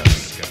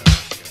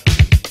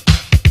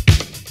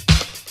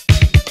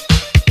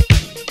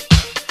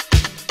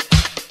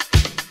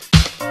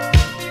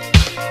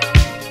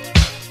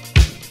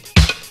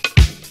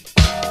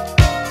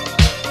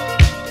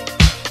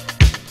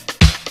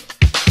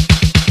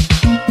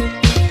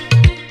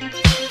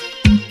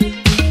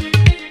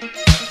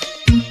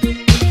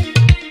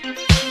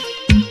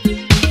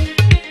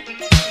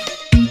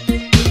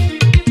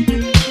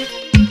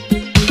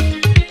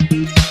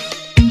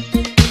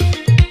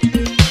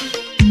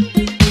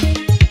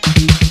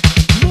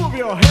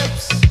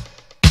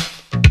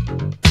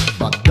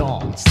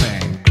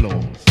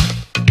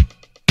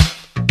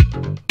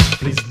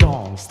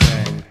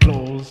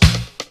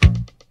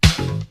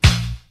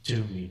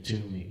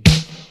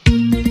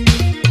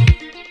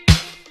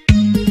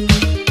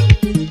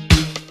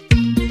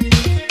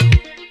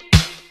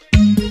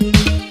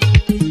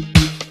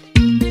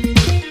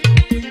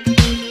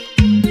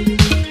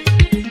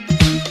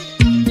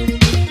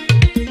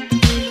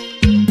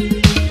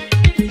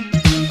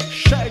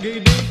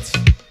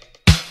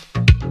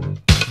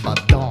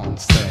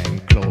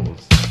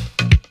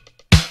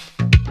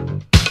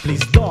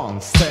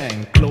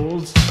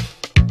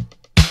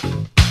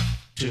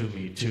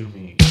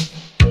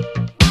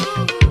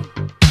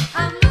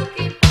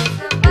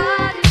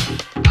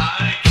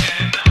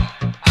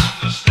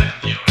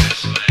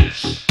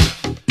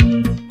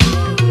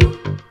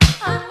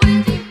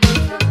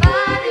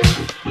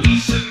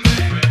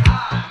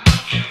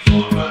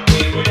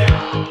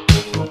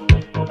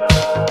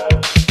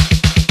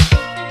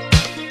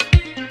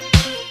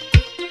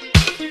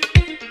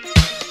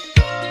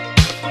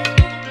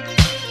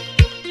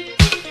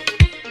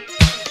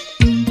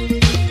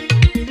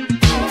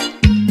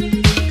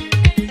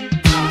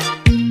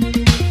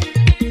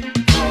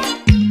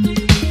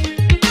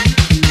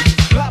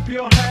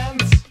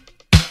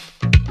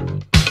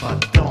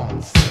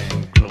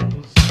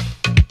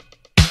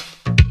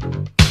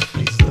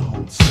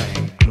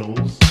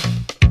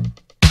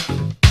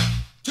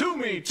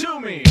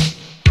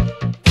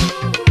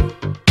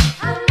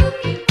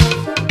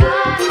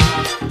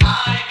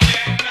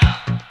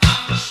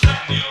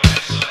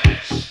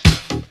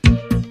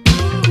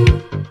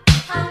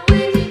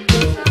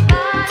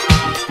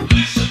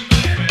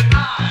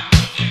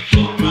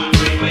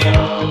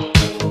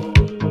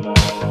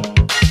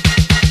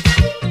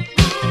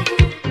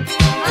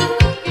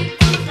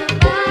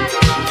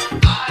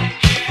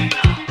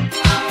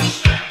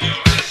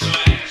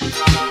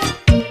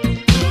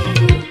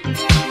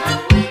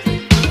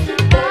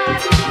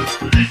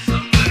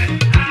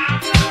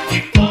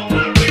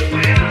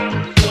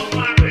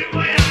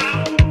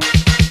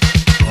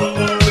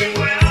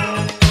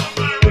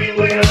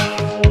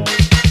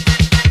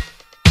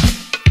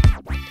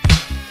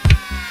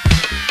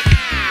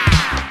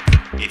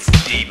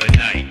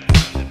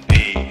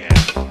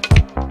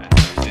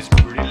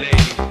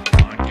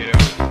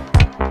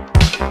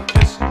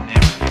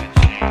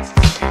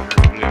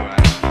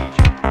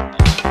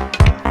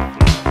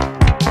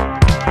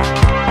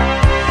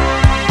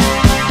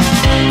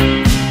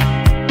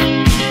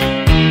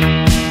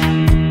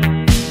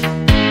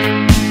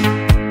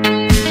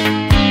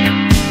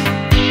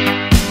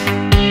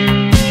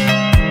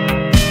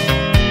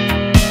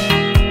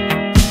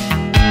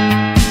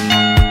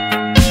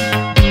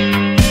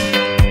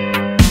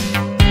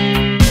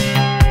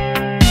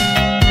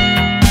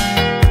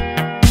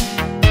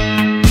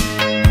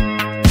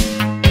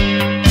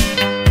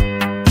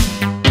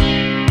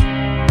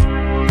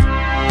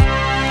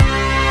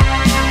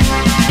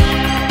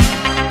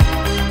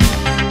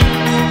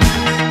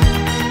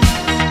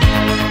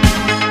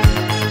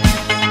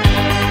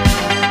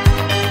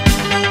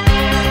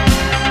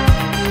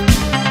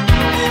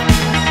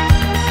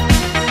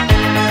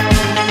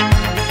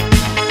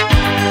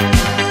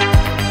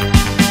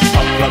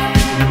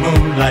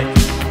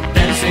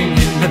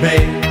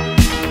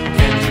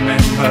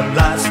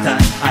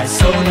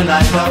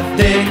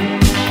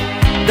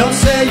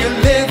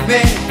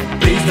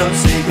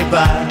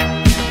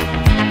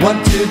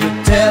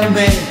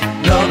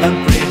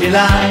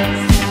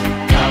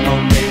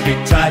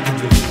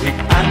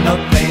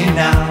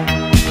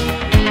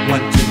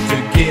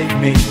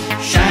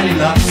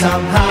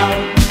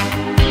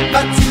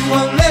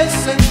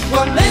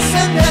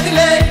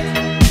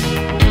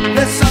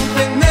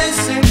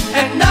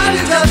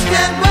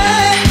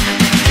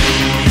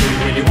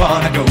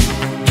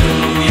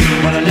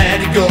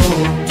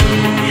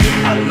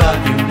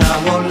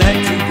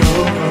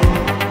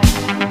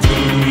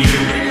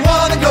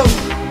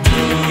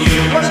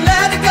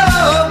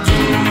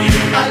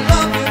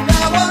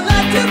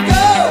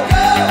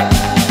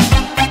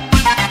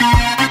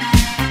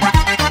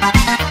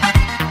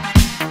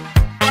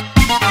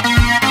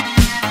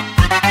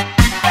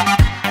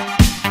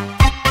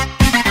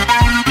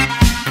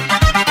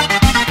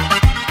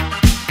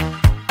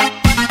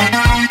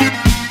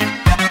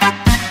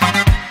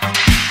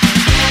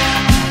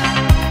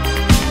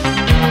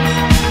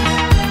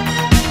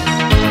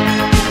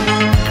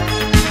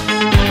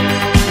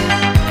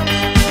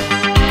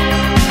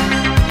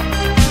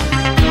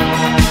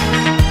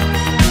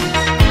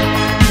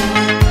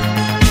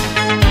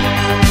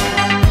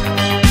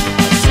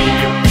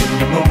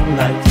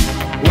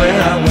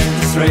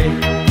 astray.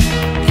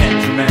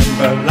 Can't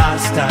remember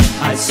last time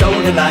I saw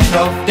the light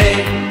of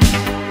day.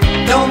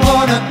 Don't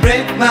wanna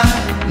break my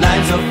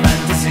lines of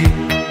fantasy.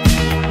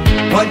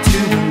 Want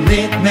you to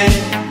lead me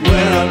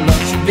where our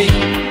love should be.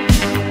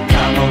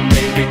 Come on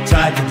baby,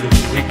 try to do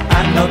it,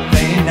 I'm not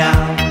playing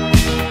now.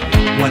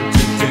 Want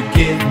you to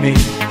give me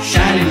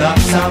shiny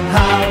love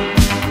somehow.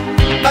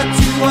 But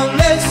you won't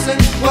listen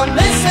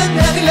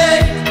any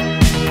late.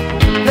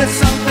 There's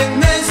something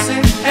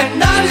missing and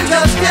now you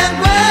just can't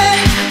wait.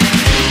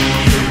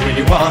 Do you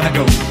really wanna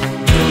go?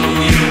 Do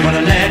you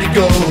wanna let it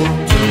go?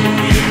 Do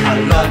you? I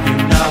love you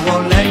now,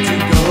 won't let you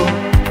go.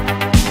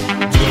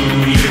 Do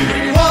you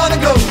really wanna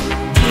go?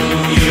 Do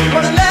you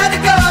wanna let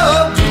it go?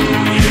 Do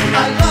you?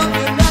 I love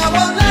you now,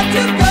 won't let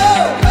you go.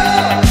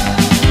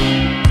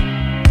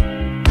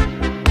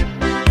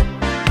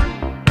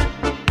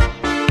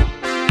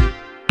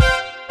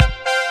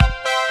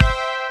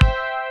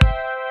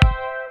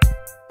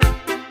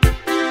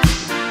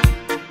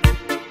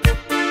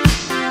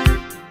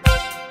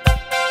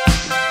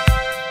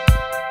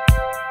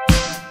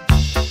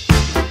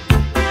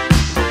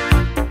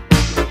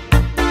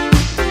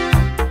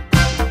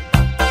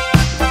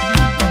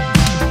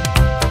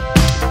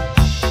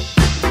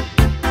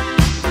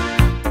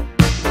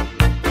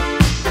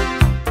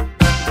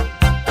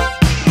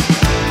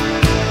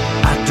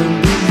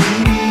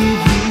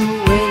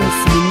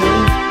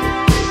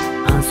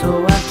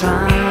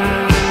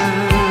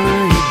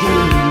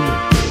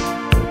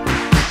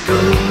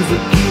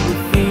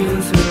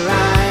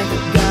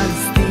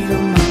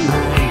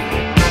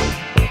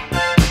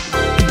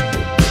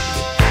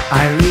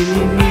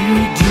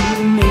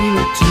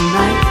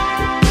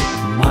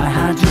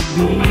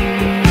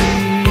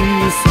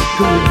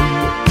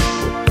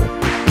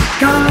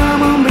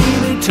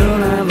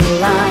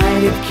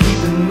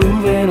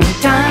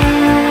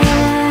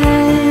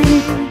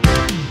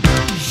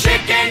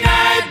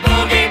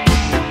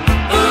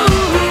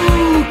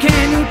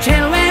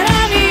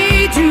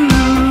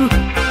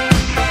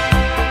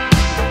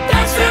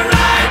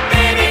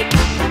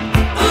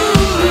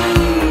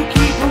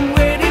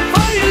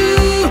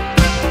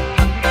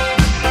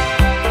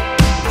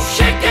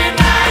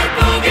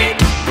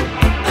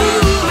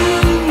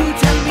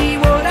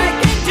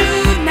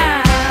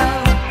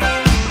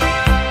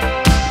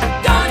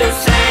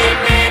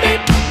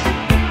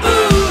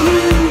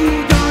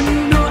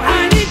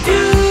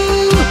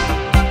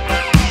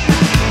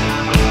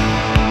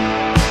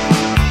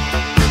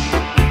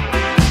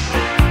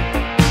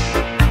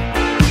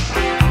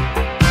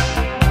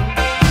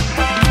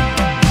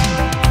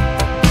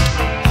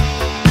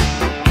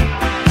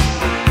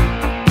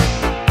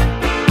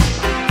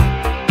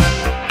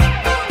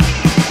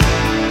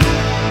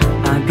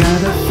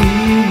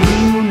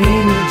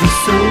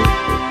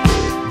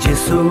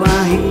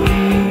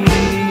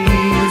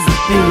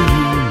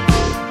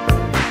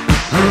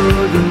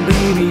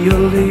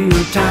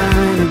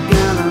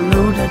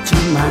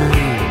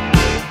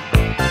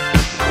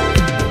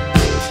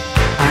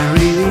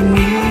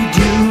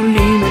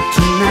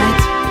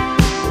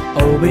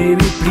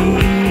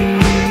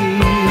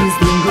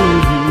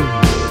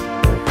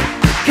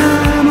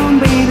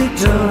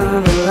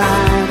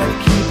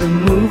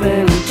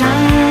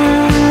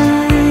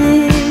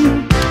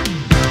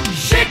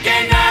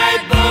 Shakin'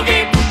 night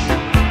boogie,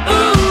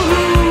 ooh.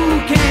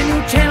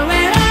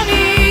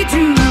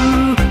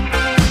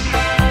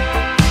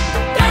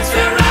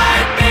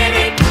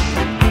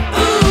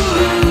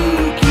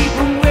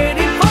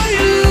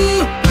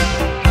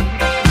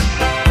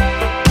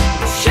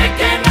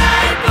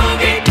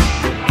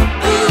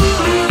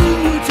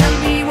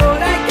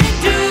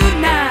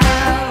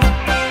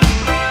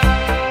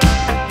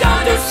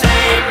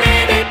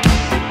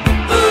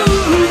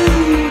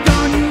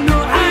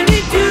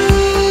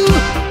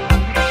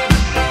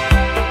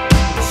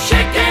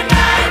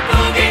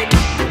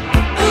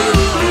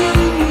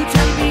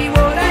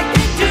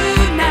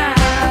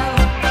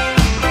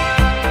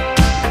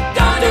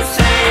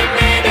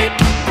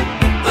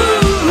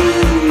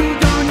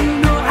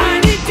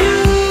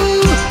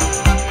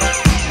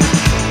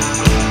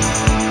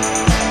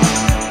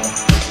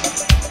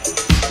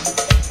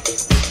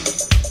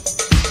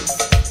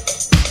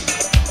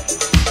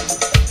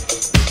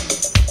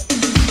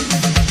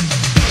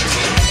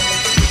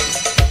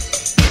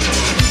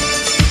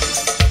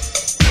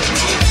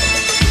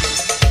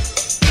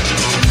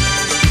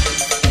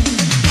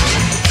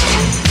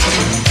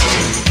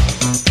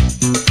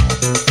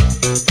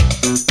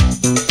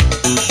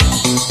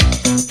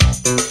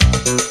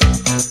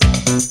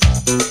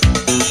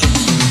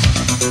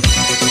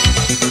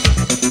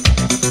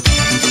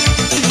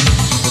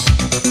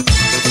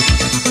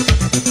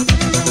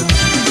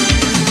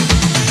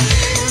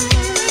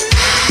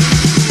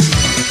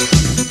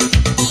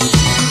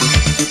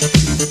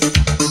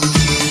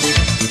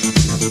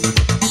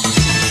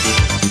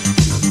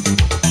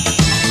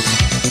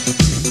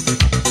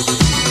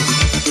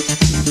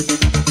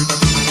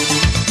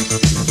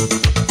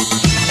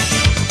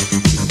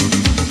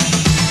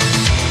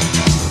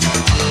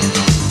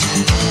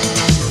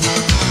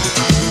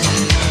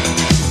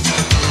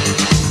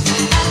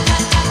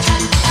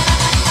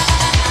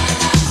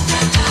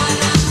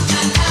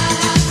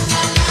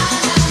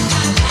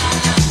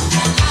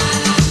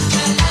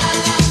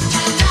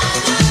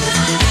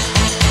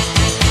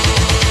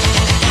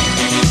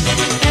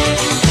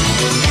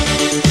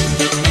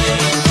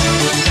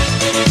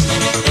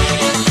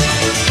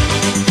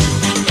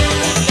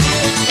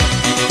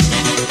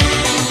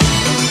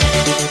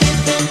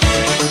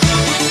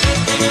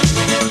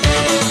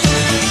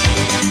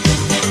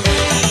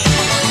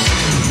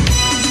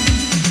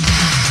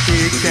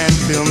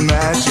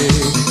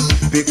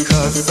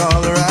 because it's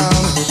all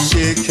around.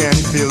 She can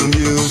feel the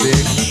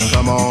music.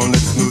 Come on,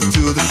 let's move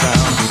to the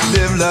sound.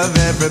 Live, love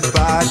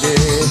everybody.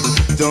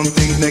 Don't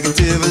think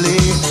negatively.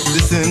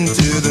 Listen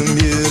to the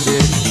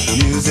music.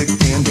 Music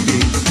in the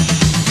beat.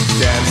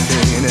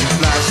 Dancing and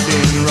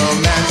flashing,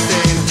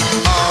 romancing.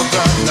 All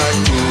the night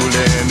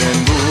cooling and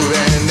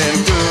moving and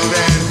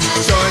grooving.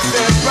 Choice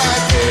and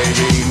pride,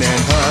 playing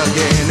and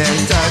hugging and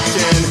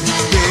touching.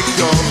 Pick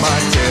your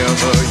mind, tell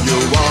her you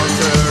want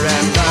her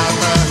and love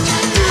her.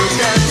 You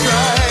can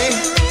try.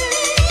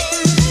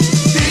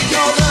 Keep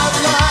your love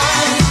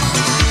alive.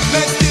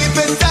 Let's keep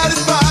it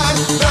satisfied.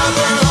 Love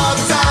her all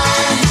the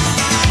time.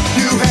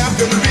 You have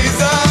good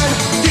reason.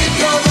 Keep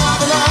your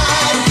love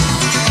alive.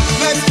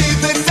 Let's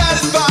keep it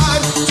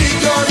satisfied. Keep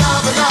your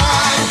love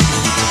alive.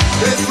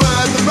 It's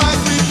worth the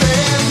price we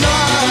pay in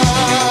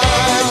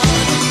life.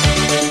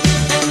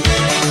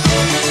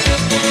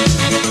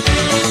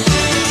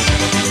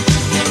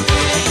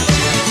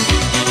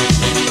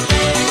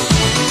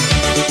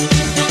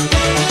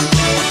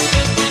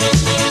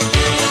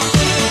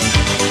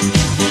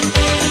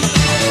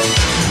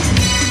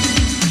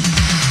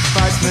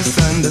 Fights,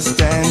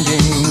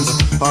 misunderstandings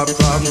are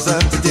problems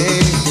of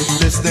today.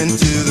 Listening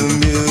to the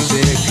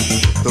music,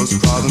 those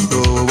problems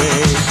go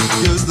away.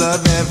 Use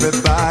love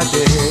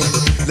everybody.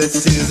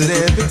 Let's use it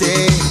every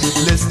day.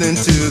 Listening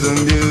to the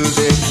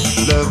music,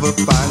 love will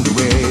find a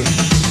way.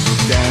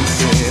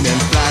 Dancing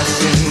and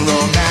flashing,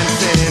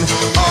 romancing,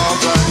 all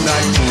the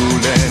night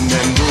cooling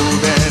and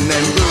moving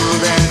and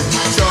grooving.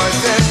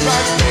 Choice and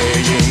pride,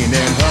 playing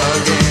and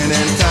hugging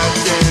and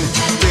touching.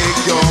 Pick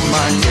your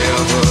mind,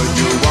 tell her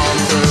you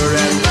want her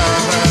and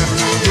love her.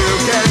 You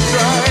can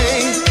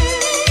try.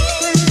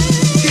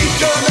 Keep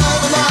your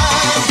love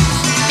alive.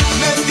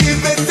 Let's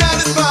keep it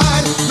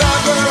satisfied.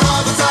 Love her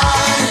all the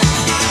time.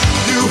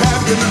 You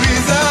have good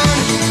reason.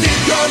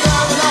 Keep your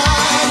love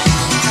alive.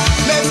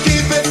 Let's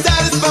keep it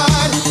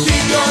satisfied.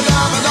 Keep your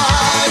love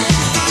alive.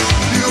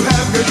 You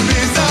have good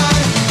reason.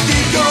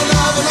 Keep your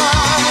love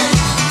alive.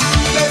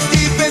 Let's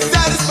keep it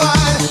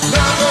satisfied.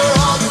 Love her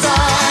all the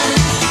time.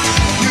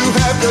 You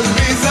have good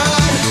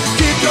reason.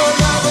 Keep your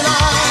love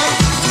alive.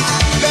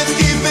 Let's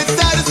keep it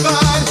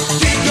satisfied.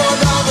 Keep your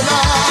love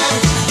alive.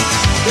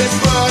 It's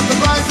worth the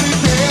price we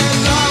pay in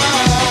life.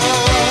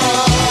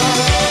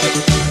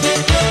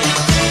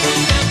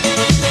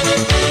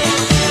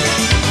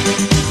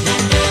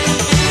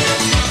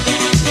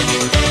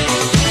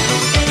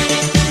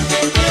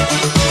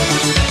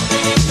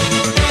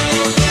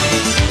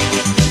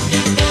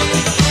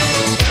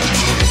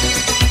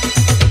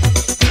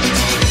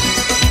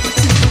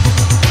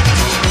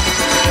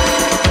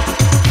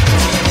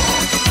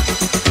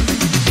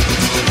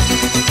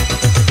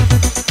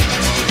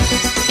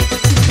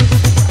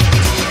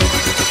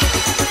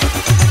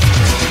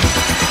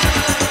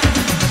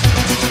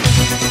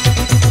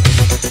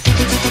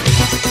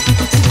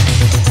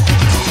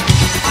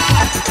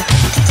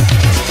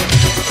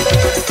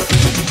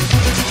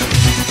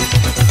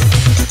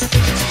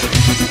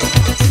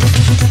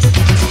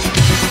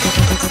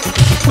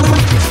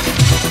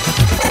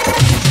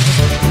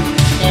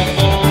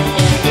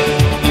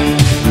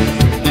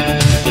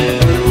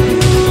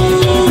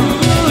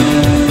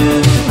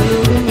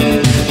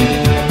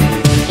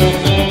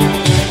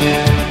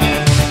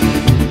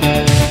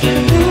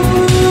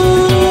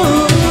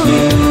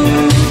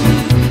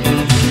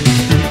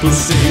 People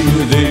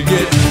say they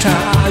get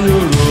tired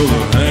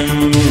of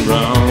hanging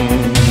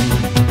around.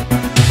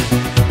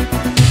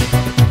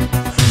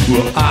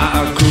 Well,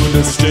 I could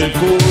have stayed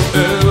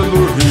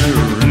forever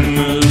here in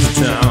this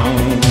town.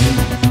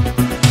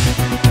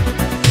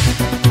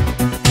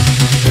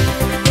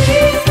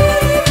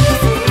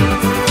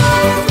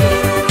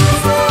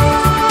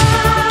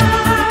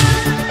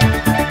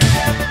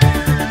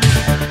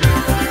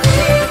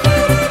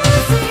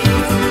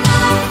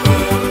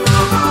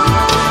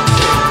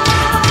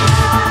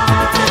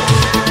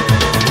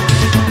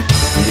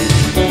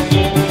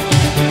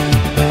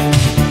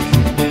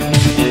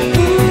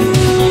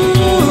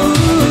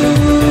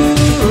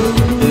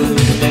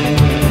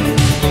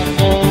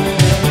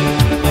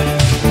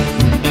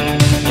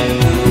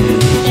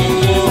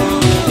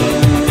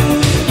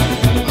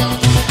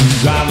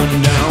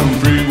 Driving down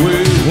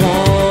Freeway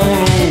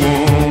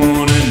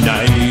 101 at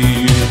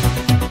night.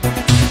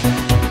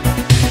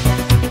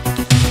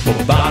 A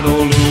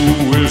bottle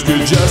of whiskey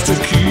just to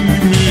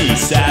keep me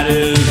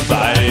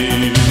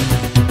satisfied.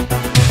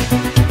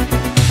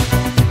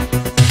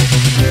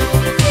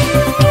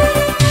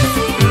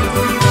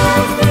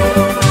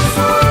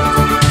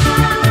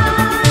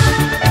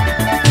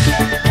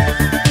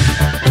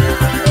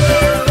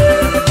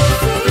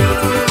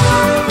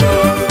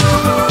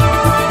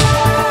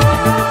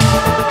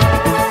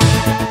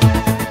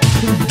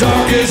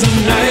 Dark as the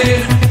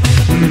night,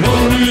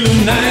 lonely the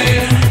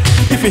night.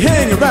 If you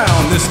hang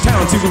around this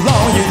town too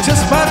long, you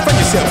just might find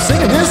yourself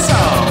singing this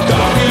song.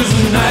 Dark as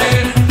the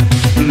night,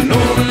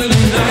 lonely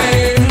the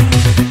night.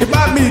 It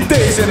might be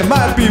days and it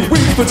might be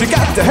weeks, but you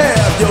got to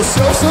have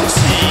yourself some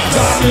seeds.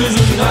 Dark as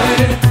the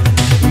night,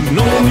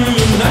 lonely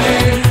the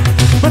night.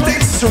 But they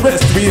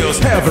extraterrestrials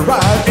have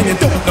arrived and you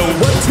don't know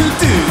what to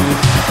do.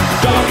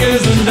 Dark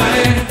is the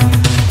night,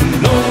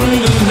 lonely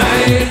the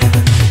night.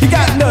 You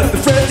got nothing to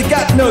fret, you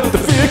got nothing to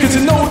fear, cause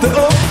you know the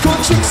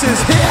Uncle Chicks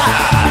is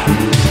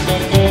here.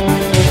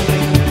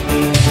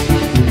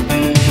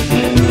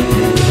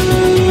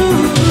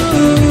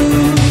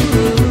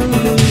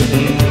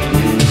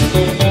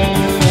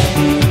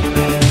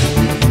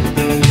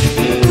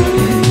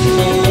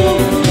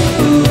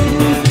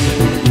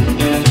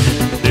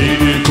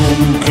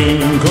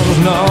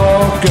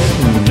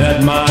 Knocking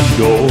at my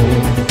door,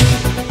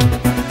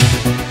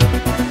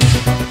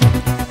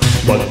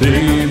 but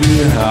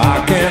baby,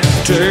 I can't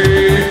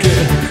take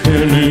it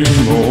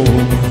anymore.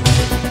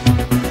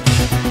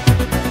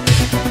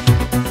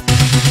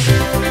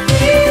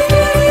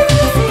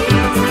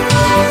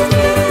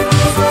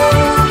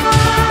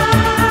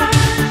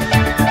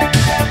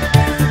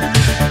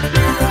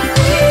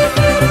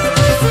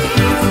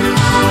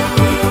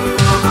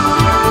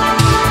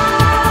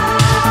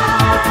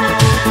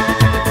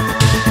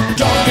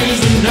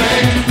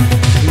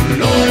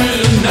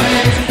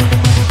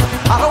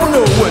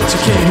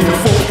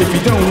 If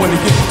you don't want to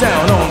get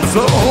down on the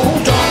floor,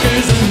 Dark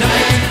is the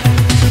night,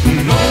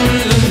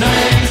 lonely the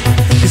night.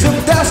 cause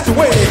if that's the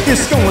way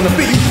it's gonna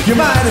be, you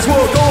might as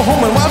well go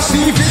home and watch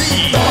TV.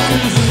 Dark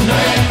is the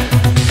night,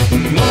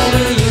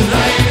 lonely the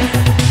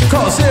night.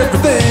 Cause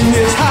everything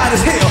is hot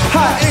as hell,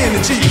 high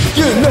energy,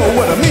 you know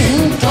what I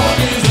mean. Dark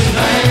is the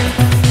night,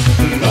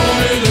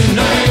 lonely the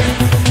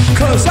night.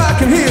 Cause I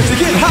can hear to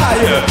get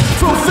higher,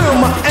 fulfill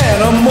my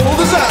animal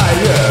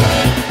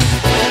desire.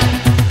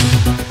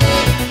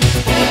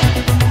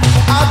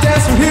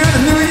 Dance from here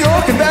to New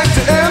York and back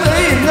to LA.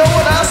 You know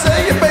what I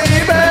say,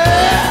 baby?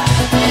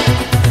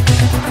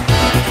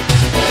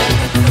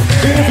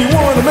 If you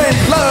wanna make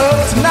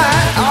love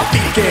tonight, I'll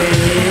be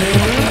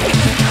game.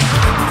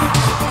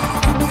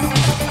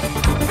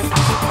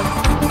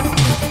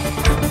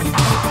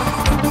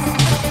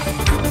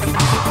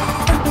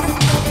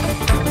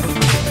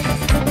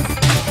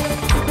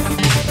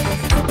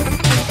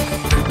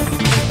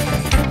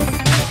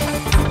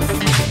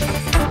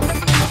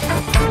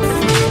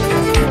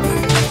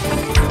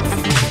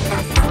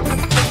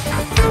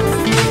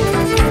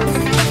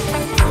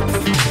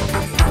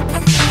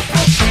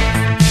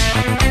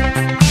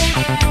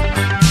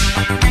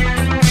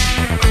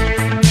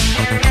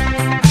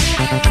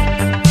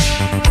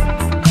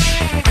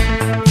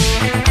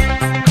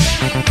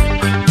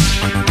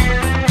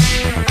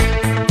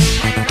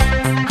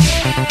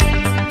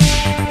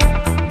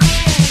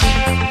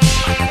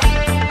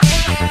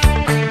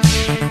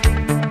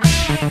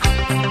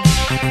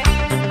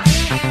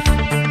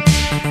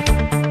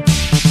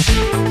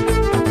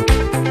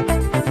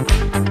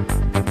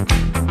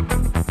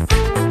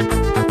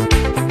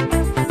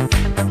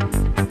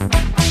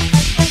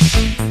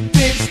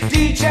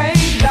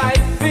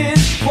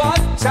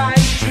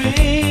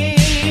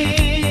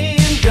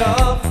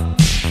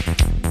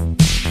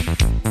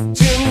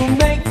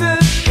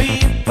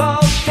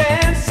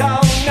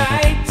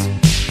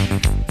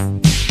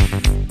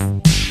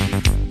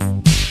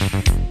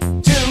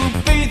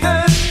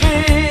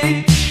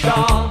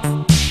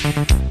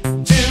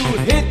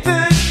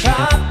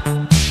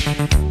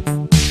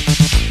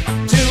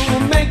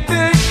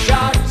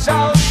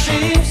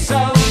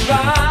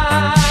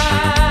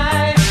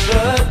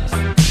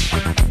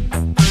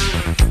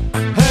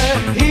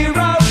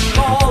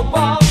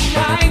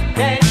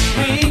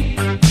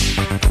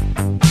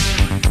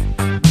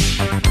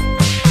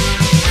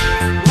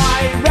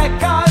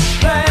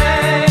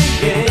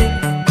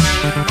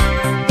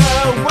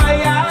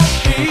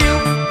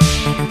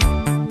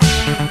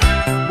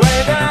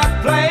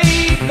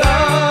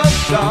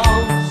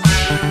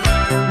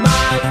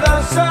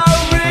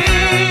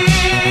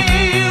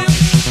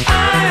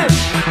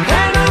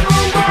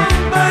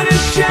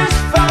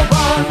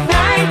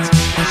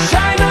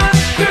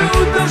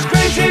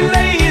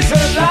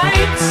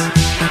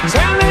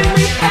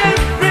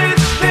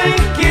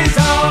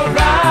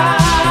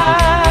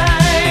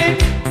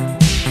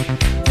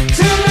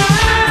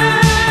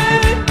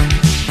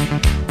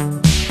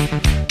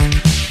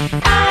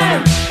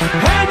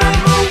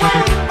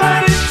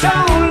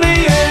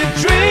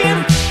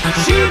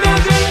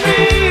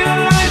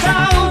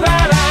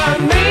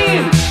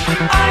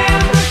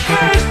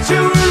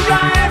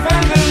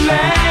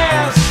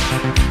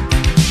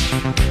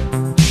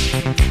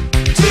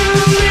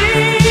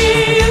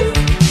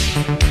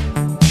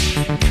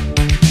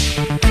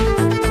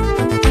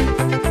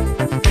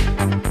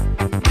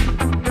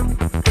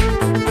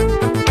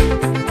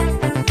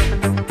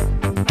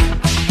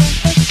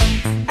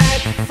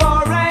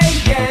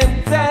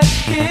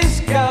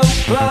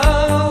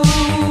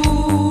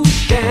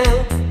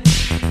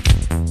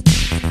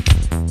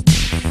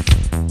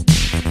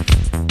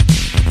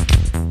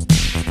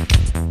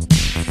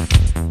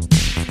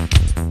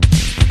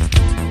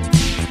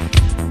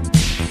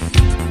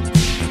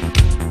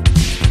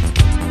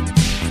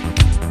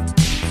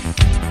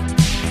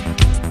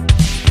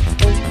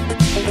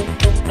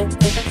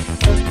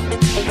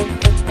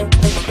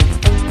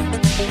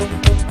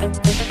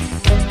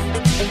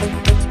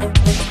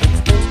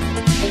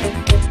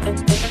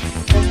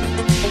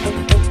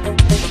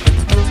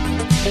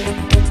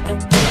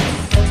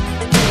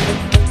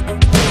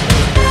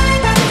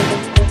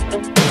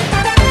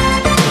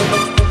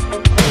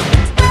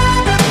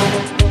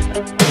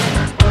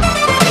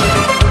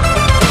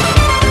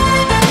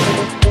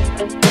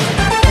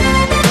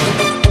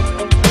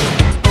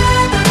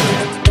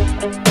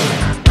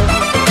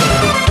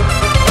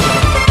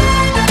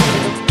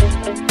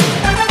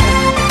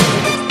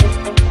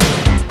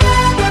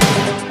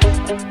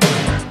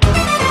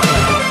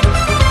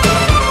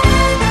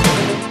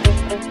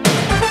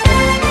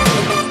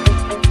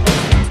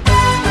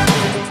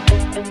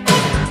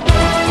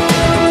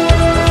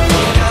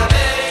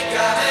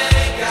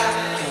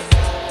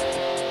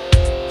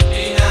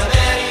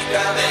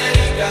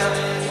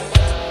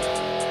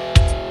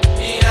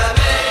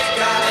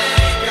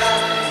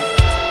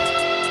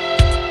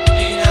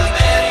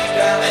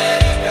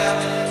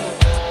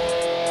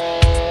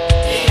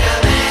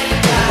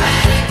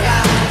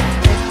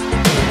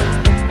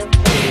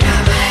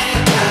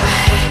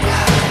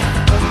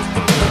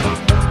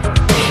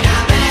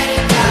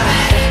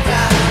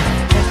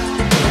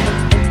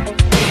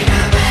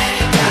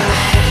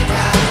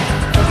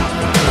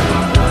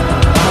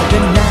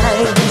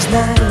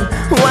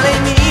 While I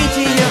meet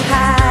in your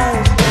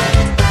eyes,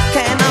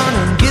 come on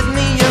and give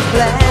me your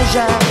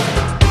pleasure.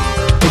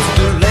 It's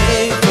too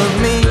late for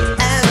me.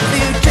 Have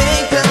you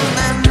taken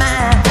my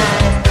mind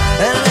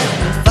and let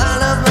me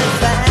follow my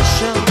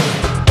fashion?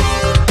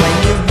 When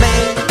you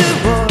made the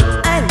world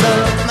I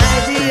love, my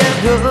dear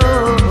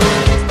girl,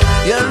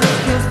 you're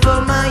looking for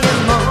my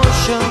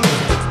emotion.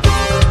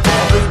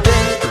 Every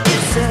day you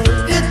say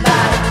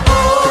goodbye.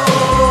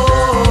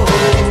 Oh,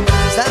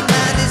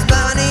 somebody's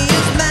body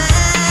is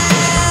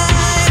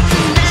mine.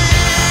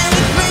 Now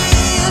it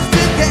brings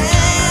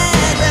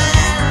together.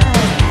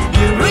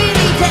 You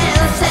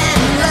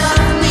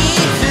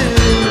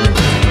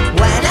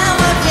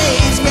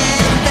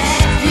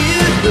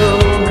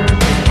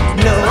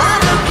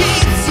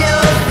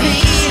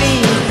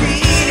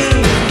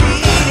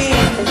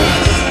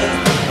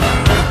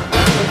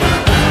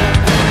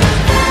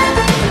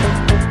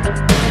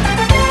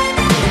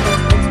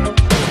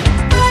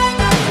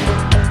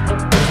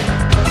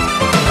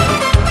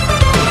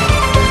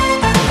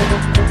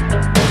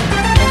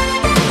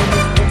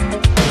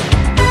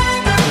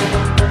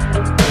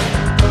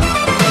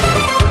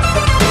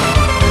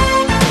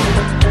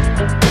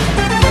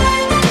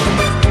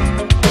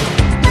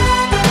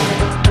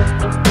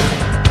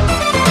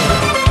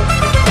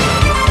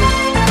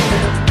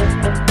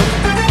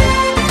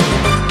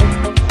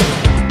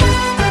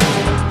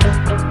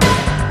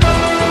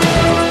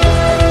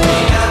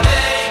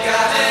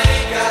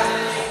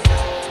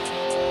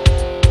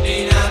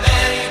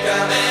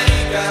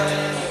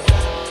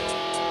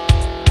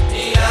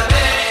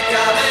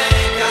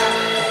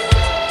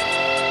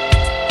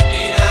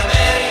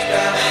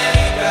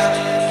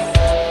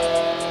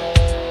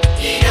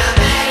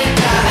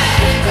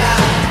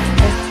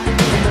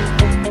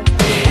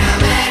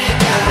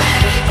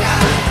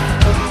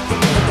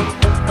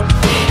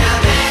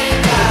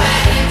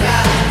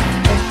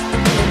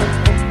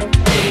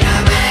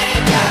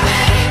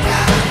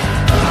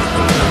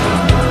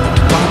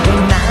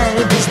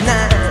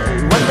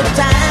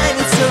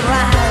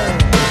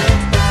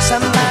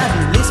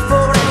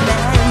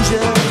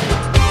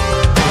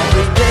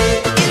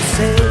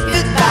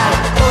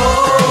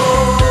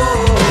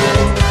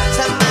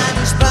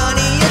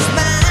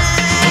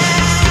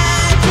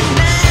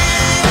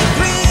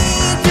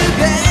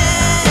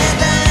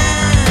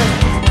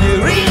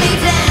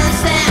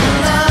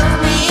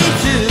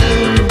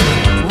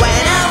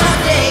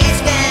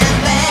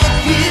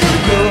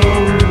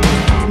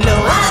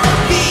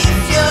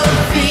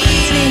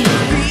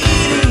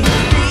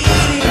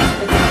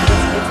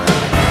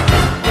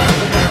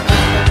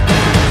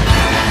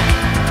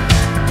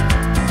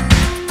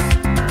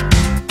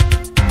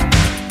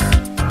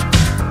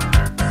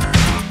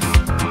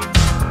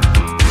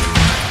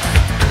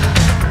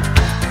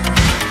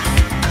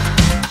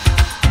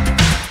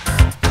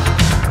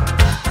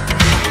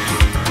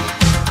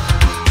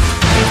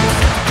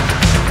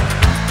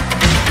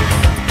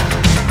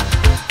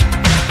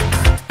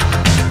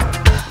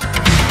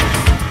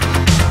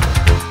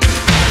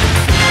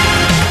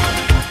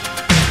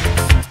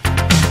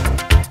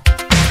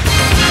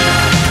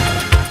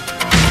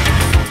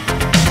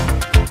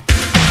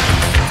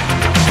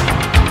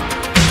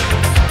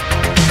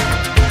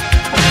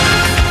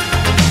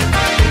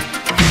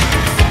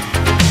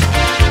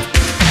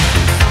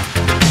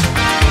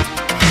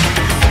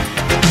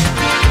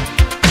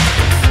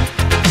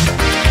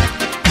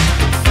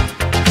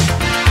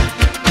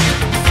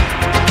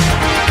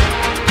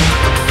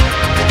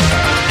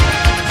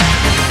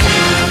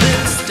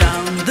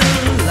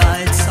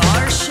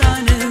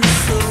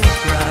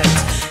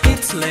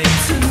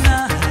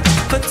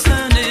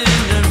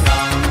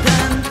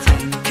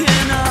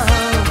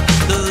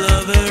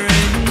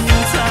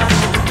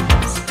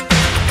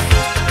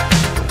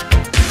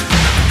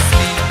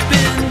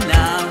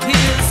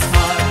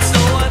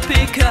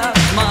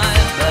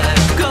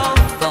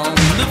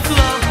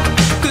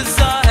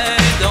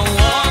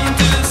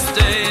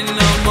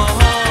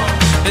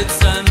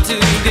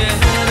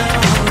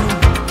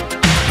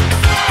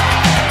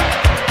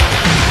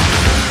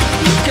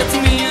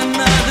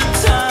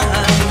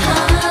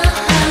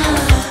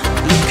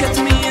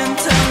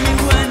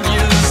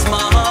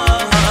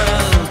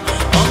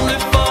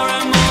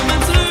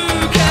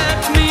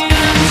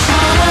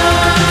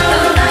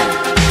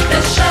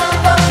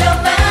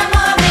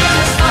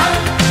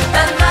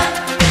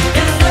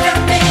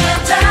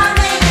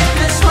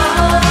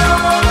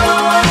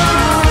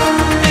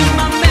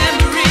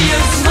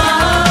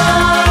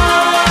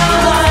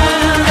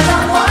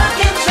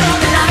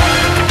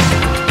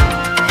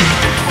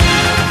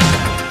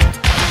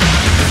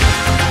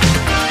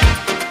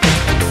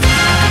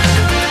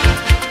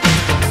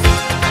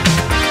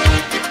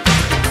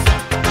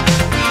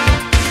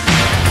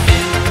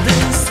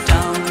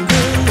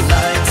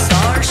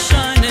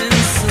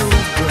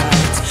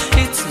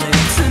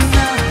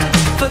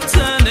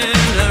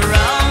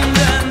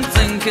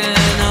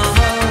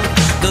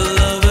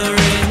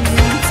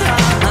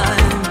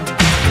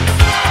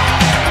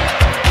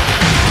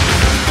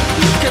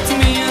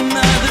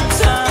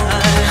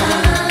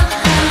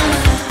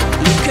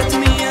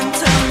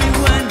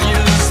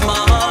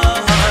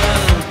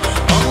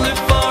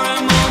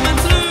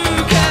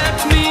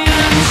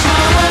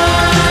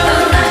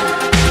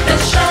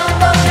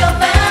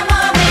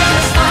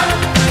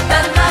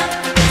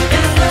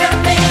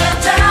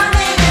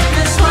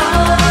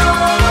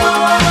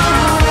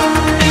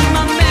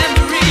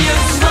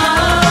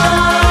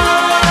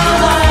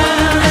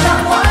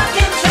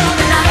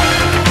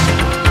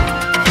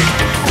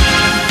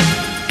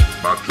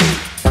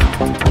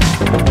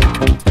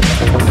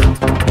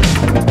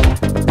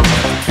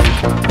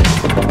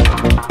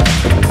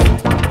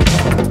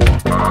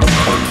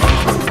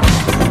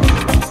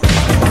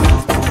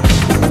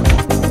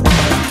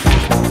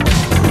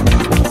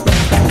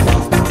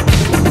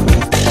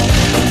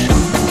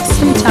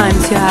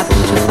Sometimes you happen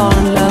to fall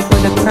in love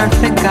with a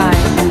perfect guy,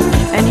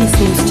 and he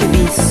seems to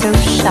be so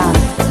shy.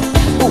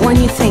 But when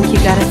you think you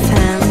got a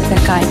fan,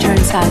 that guy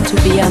turns out to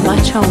be a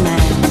macho man.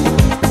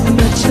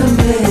 Macho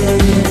man.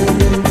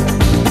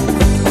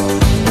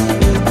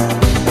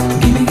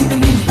 Gimme, gimme,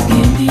 gimme,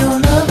 gimme your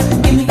love.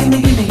 Gimme,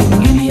 gimme, gimme,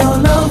 gimme, gimme your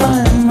love.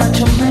 I'm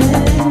macho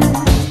man.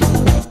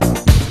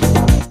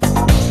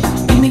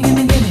 Gimme,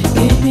 gimme, gimme,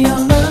 gimme your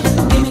love.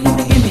 Gimme,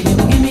 gimme, gimme,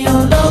 gimme, gimme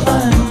your love.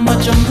 I'm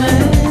macho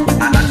man.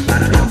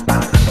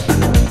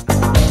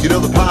 You know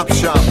the pop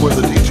shop where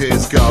the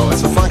DJs go.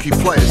 It's a funky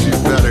place, you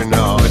better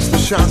know. It's the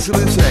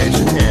Champs-Élysées,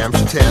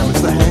 Chatham.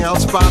 It's the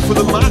hangout spot for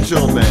the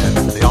Macho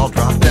Man. They all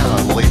drop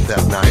down late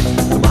that night.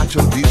 The Macho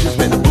DJs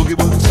made